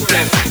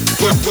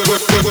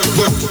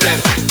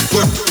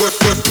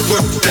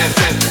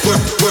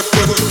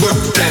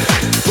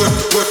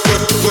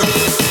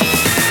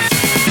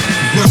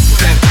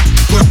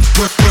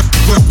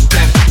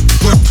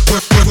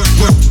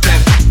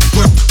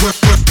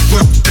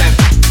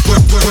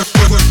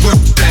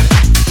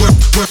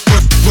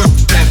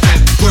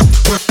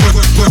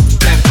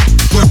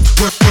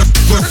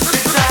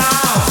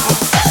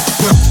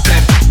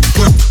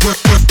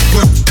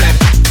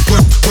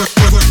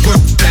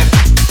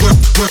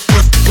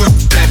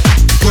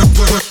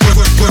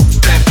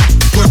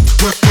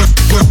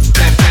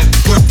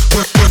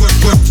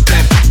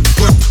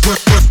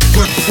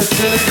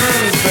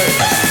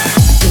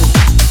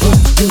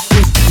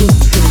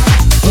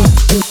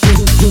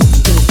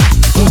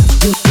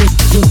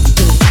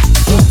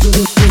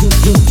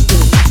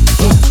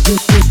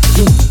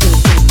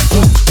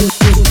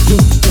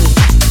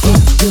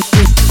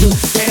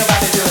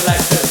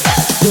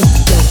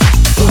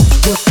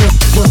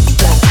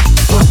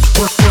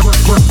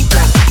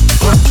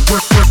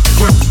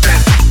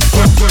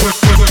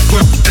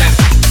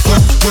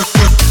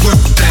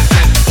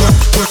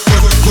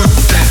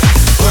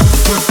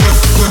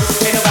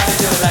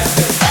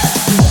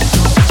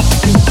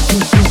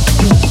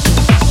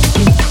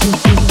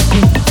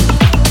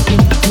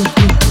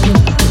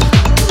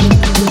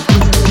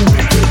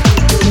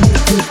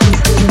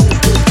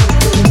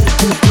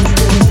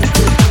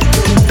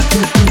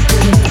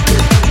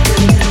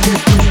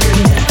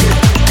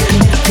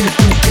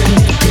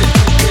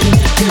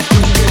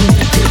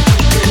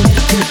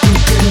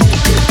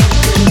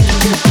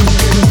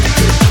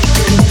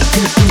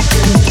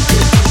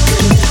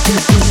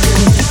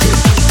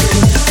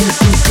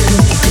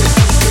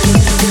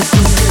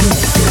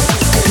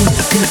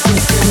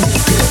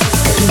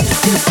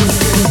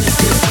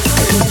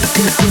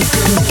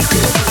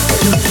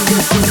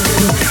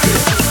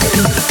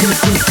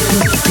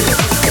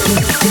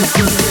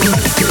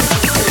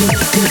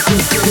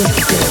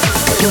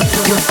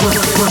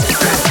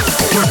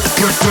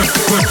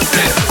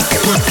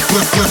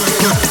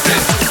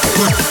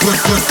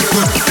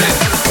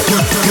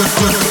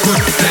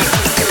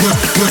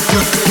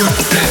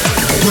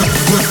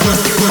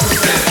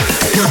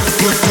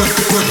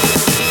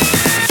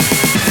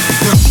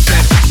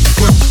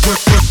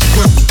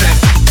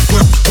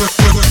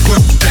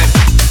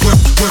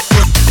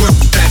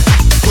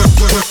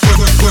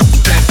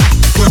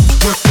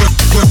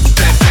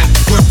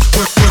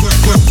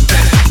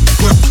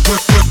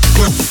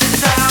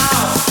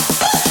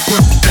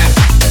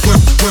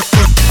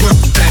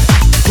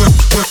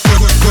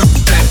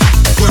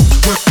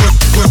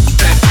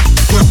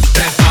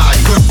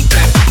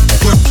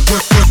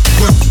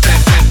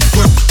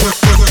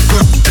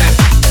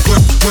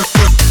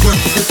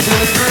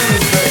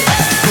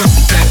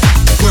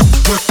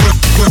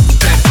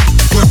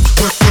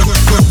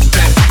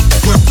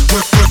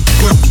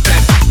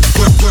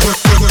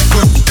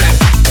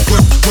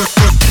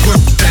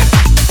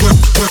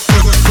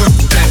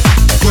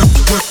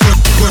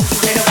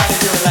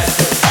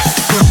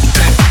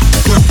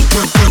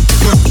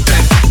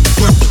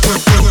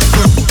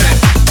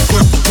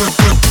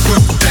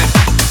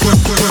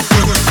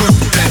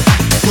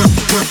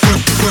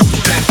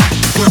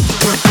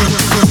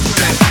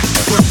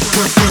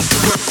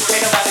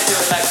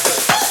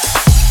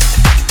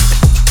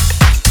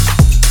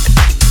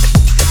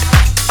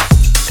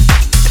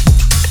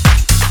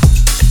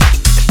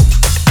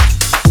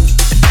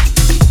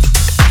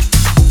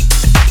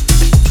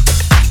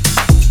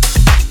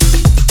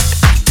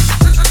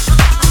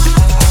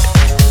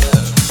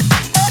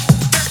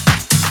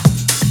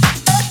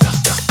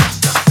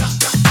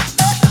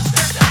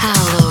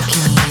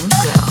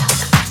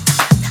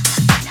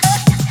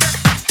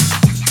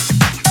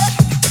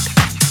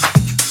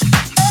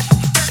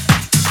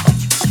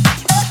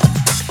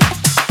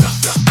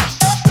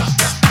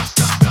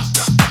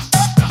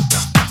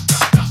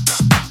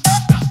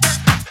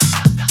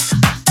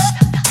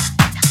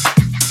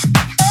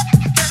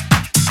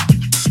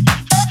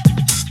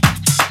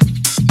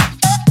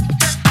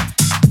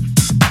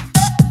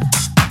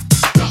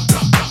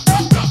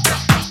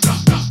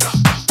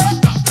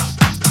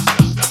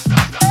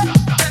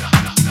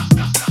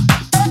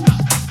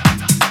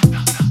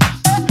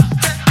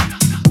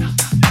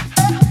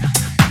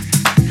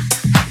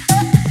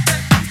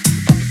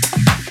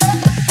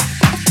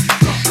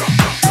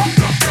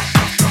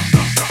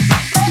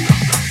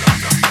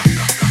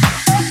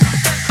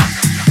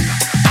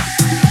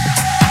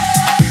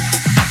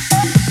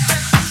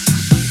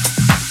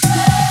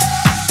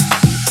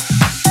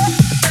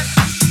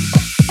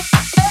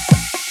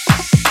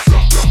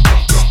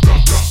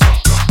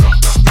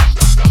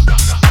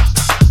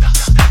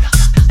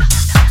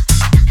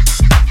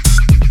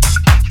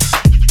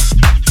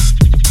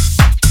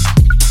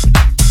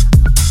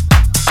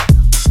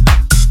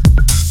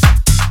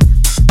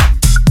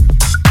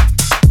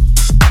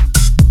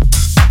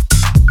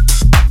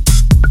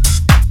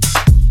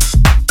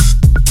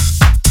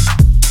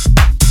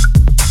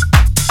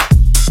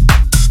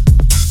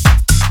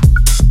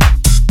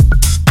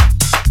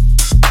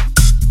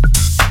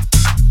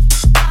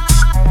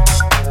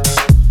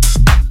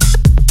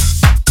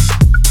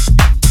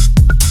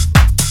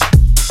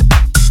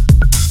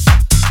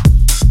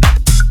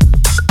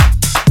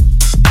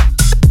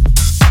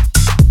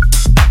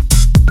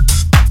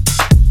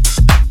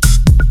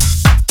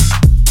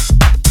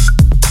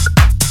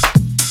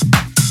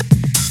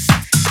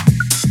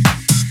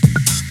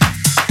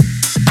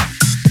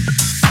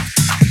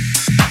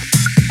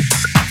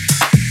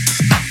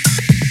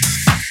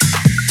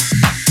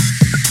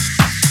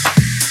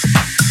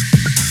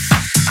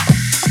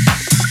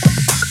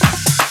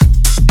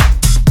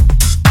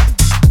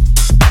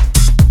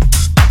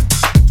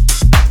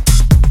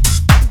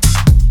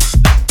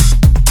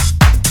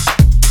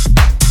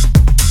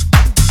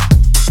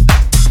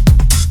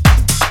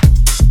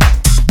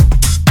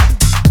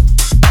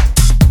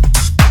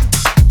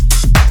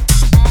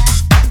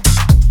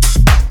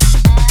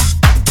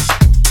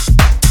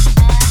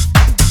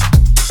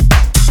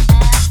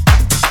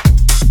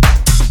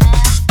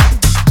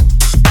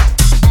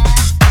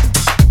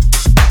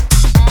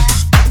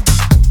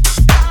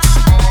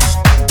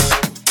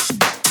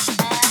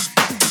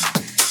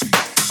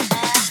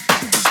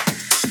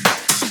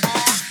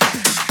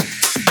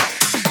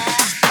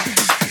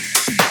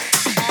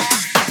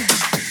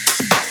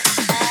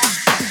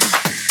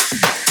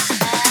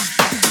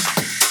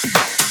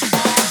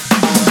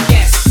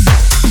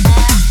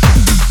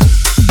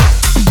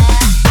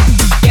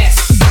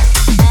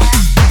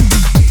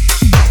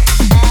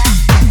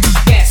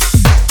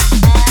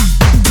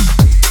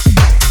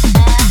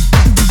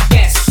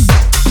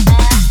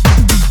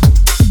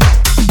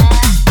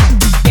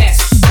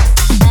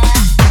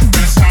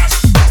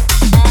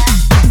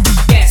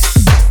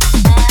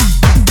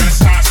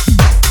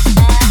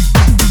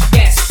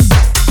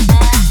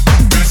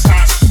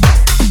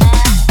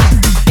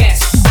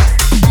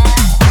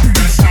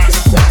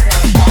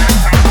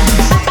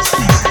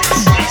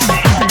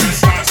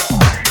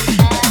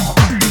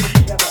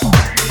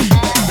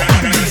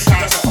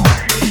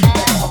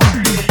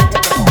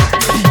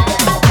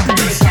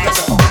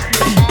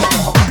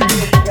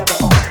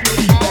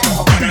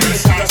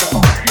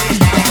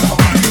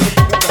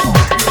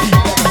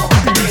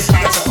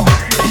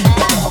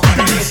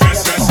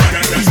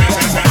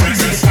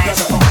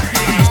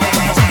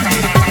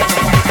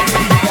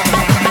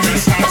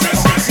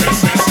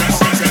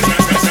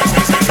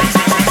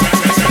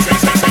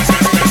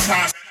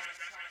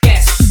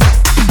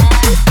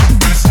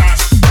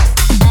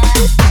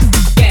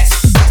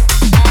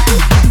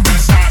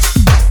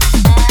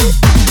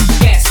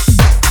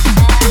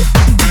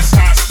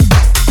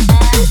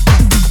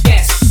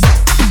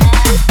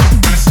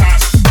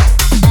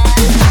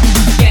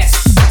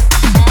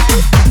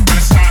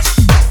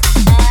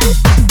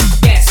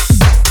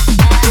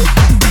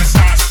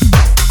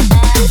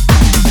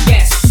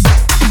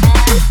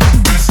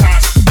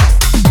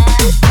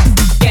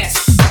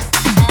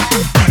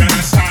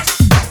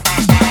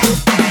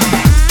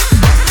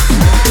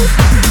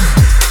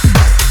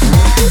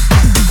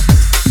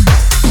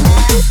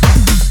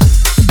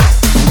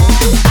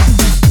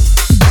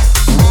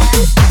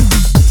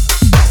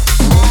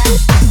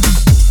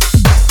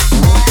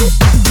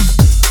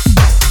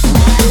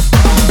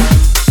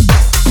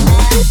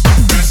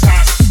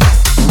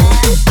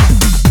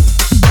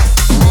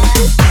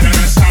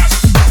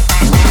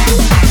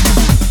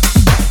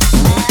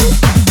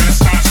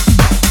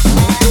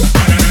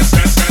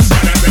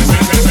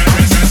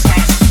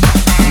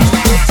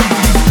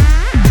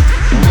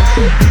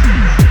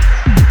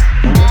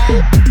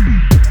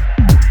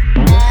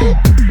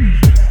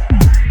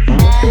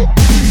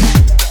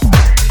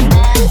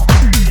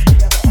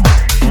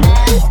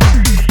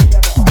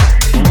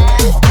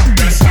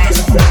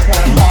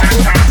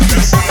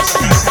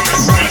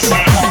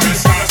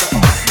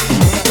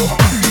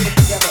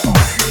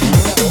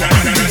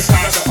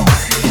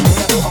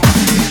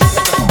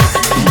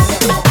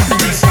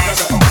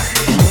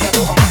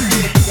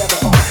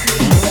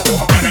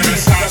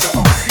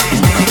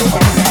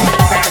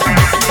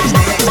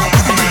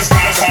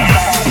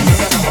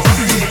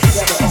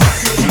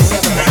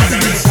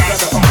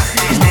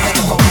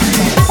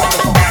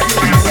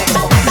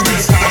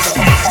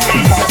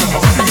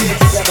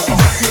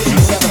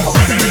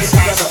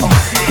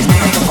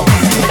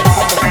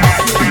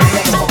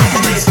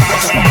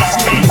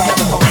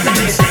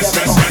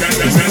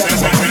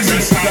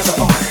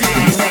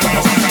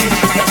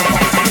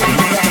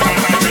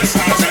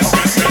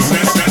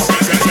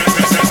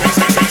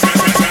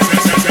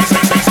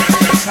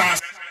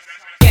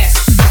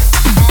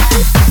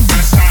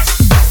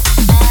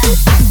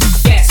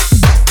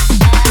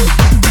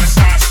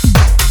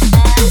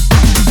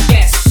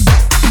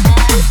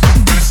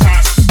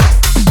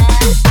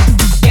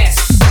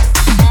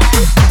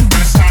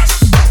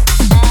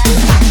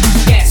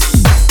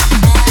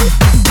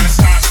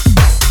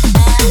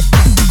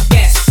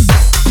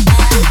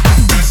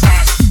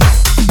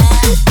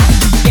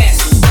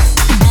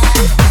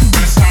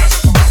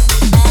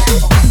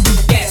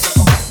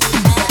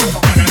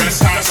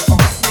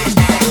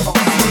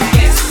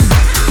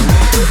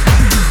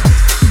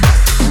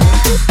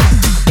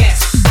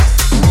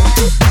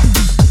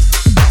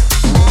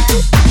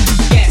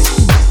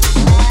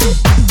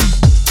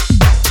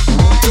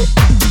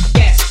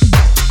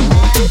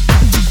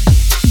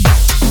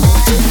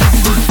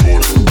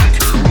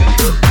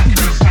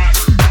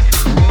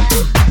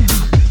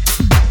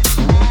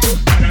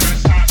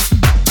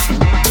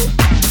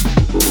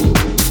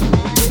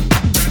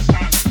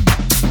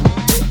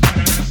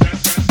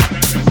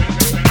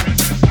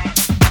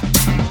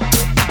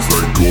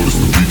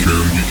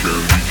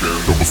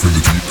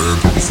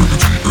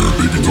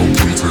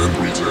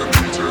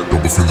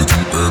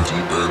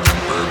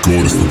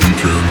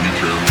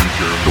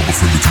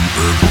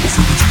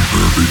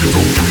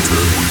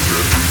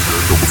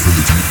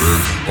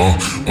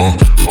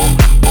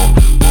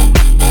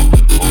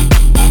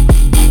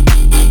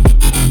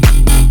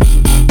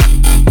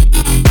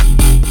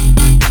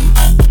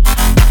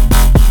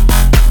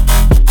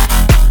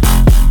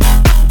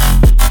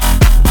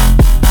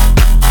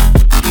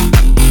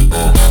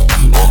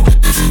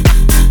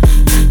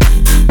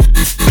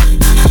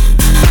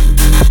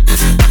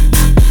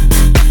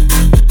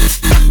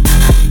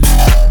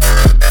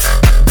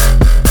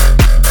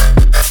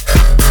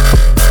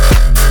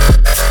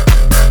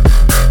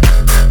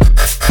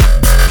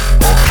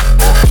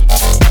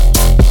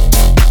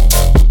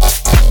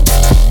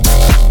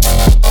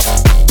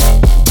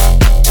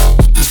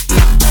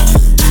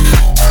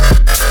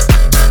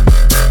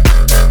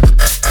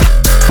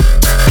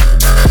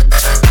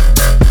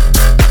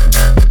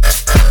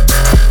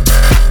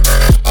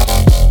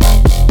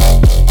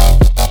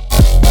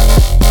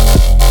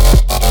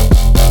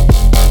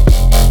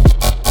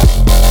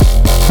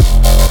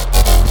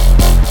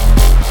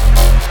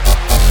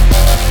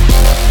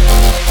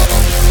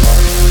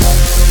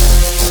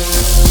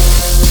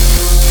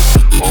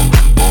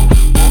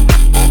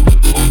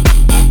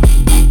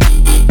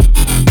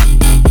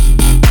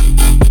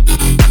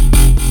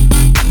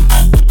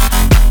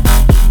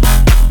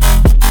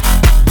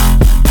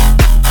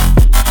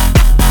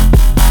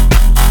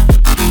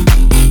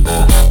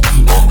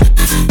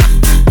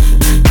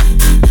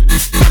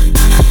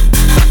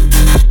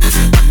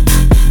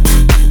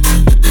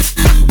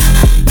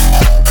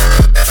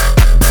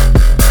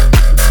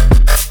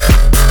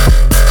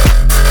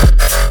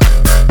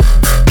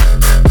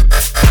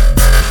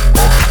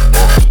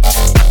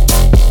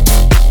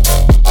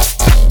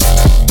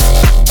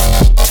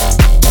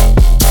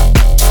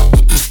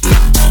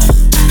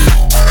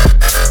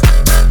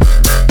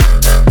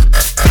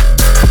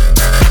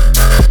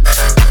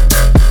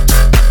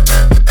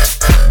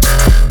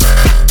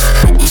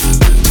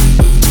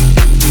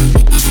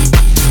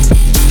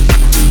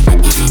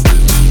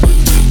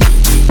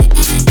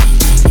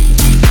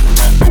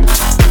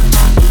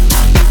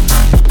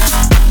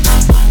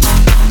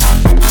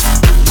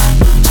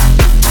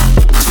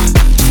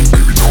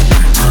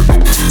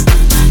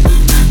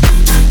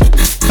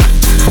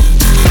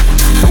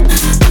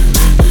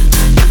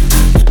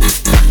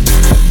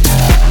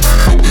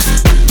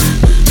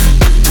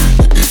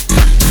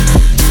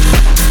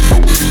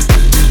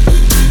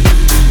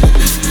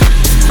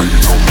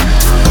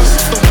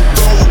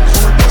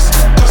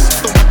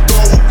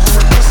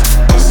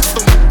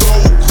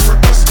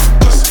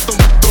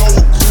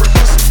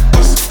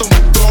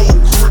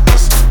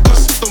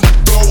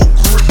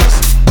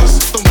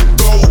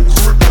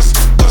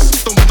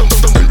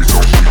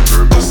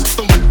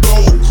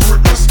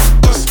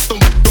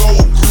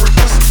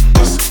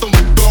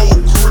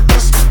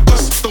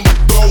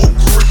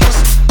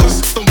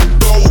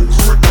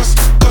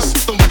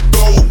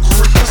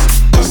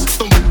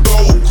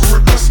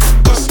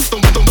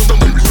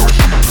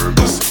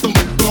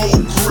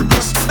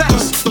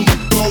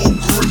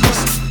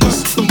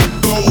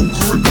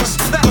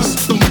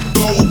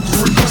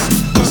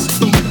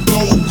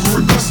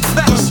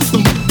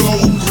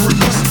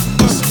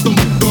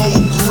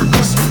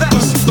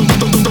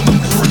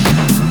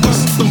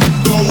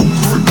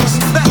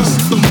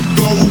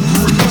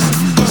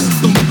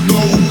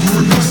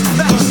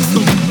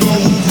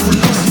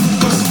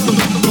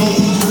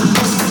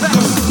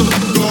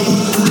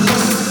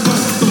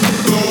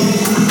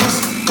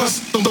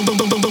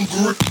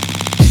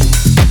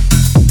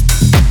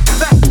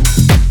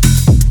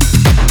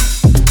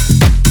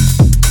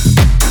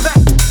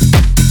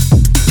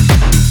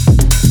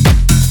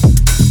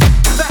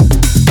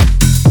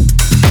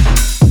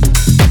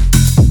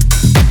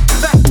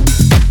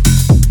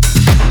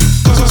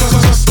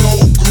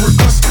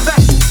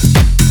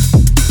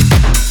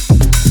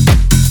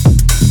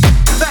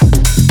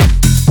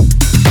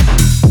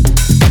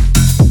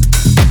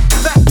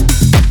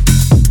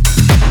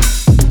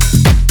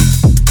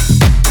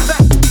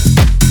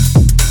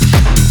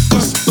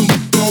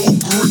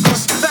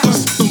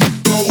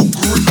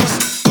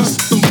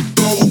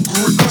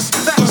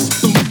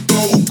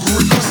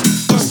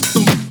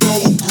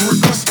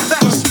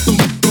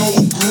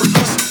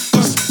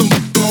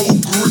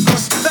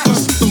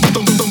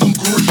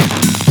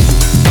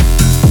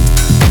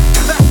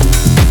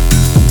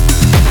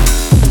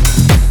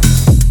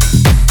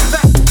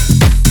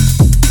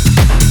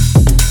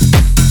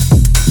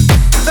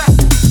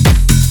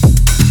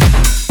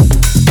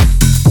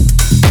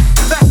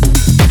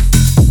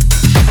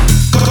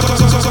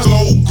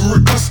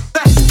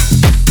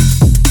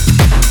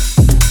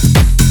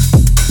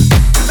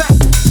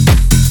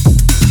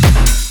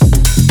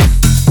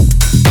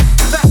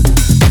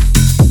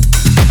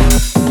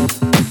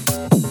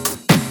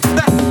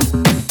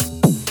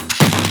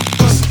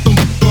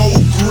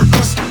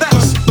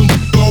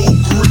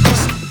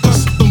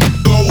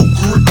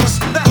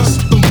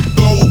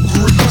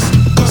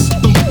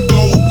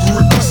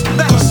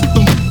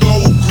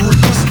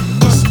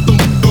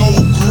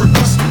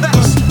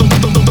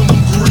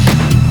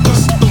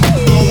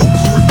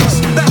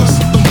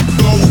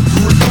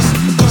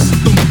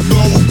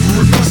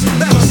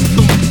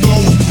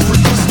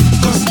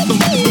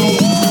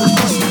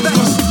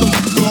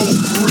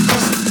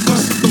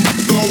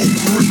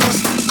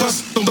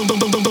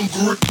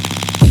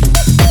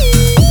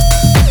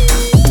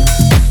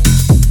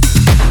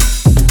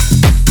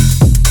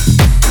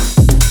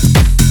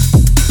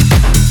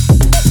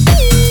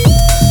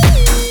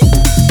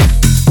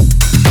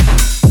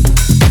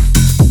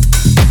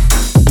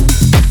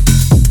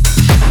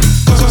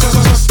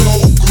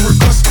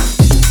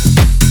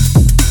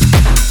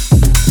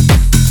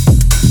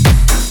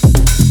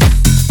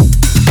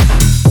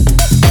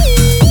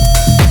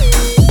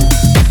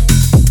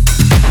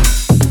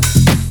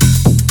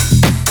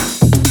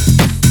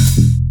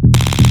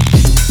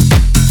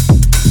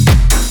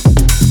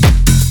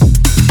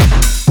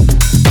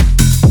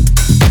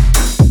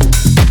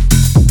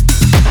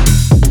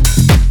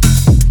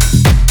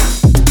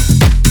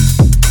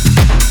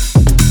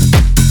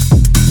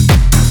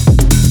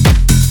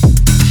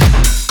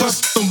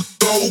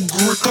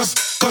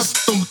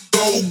custom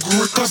dog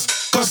grip,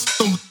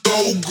 custom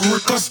dog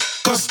grip,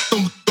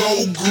 custom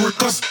dog grip,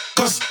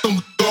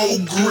 custom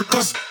dog grip,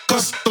 custom dog grip,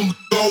 custom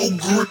dog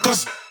grip,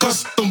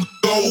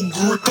 custom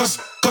grip,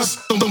 custom dog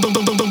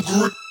grip,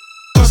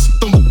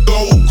 custom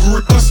dog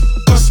grip,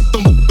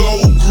 custom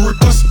dog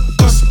grip,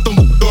 custom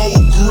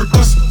dog grip,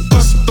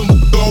 custom dog grip, custom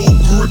dog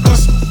grip,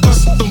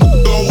 custom dog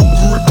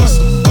grip,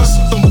 custom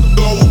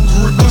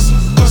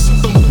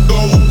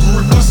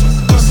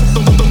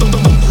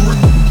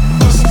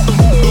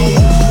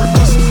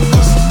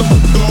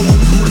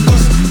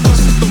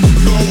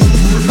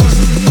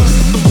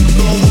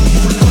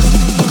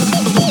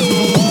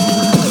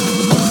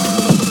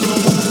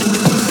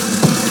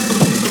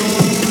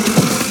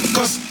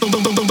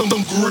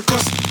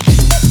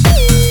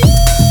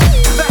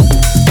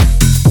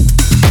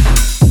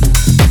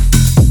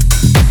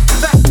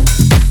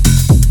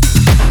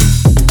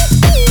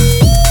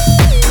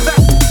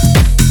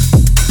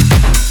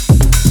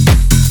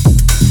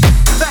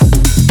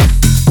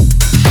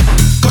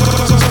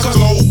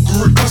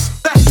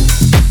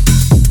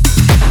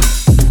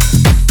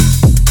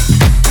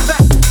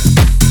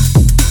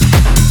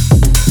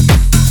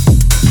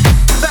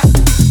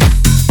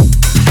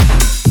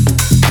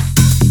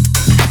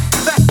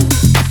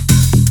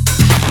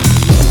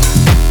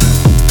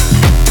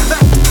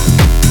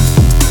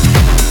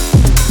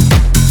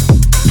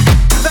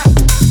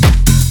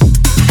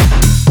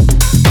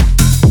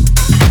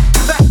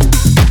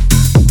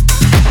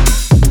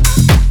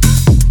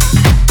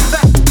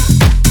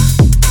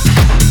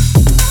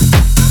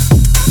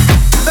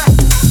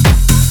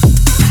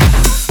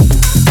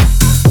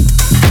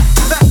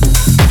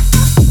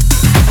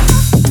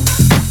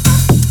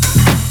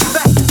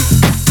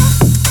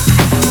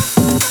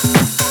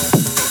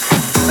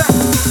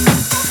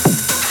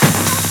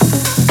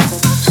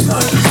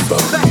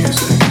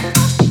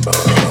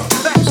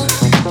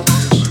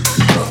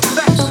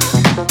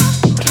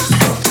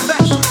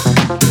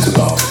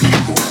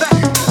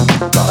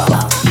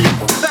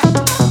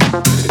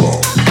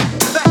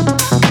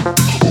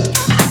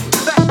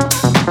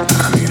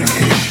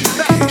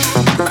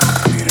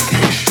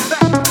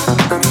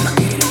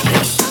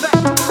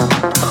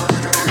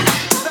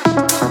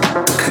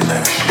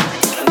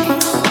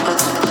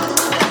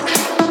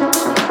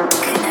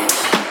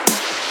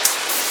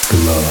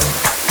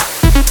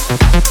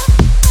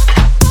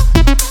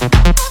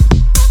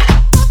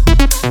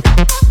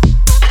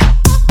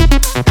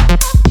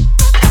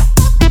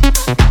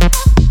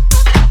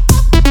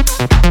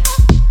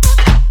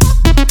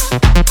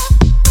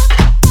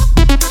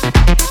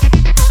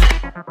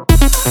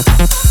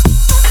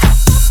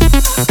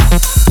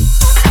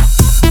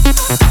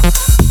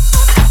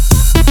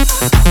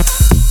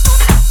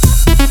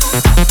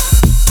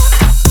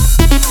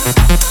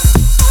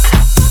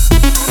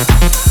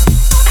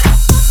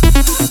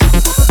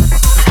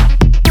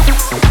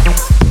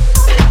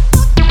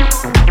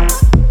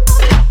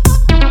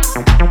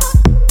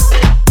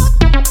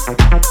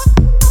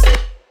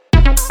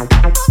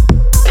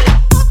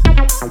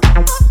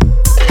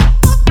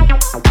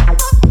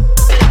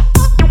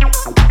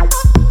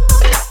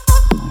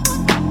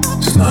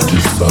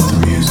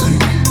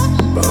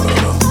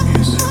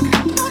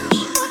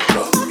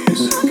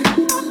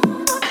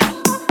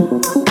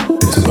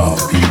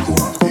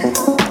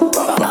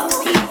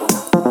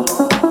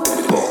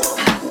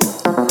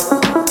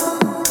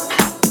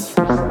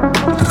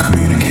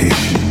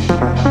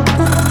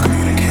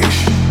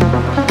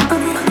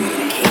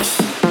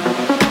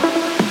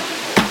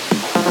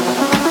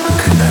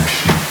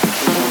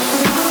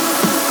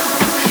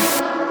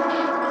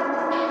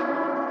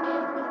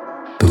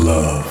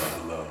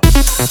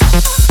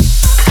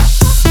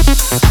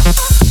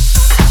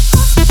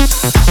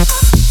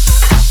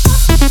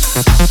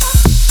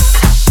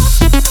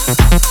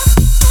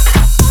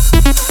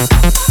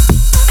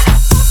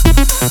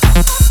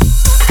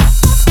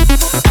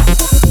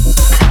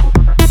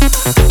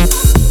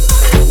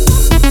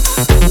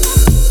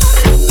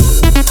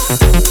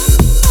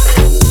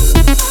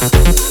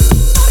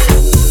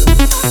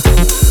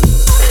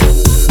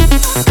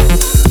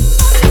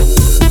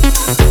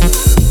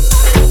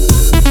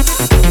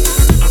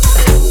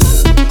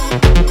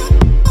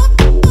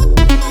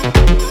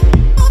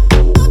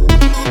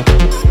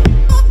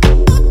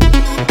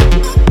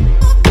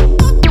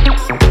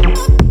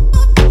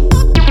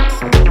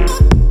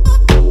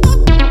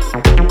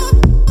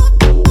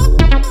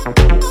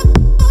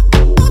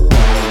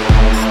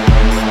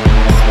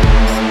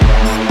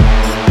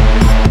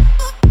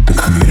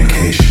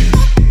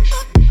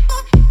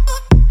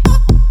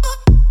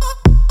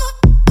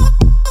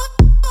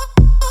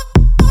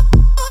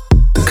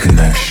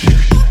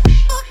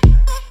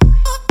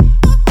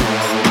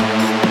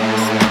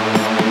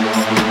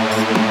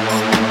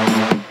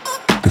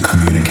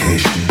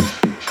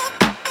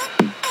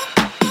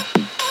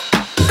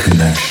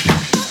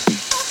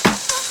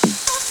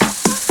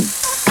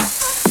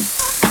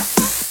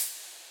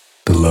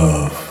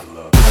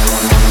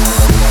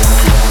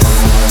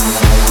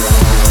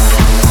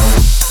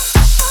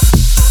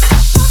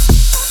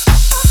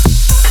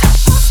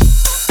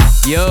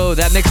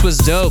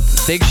dope.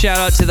 Big shout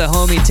out to the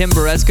homie Tim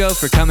Beresco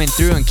for coming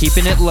through and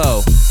keeping it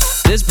low.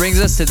 This brings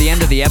us to the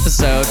end of the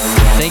episode.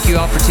 Thank you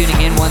all for tuning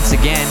in once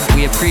again.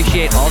 We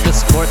appreciate all the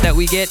support that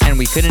we get, and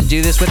we couldn't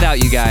do this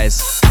without you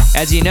guys.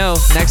 As you know,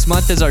 next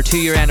month is our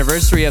 2-year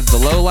anniversary of The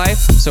Low Life,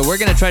 so we're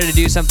going to try to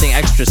do something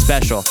extra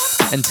special.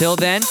 Until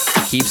then,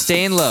 keep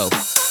staying low.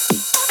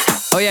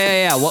 Oh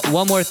yeah,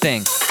 one more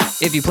thing.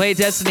 If you play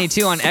Destiny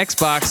 2 on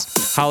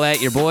Xbox, holla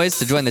at your boys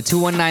to join the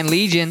 219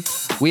 Legion.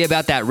 We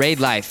about that raid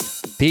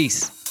life.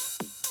 Peace.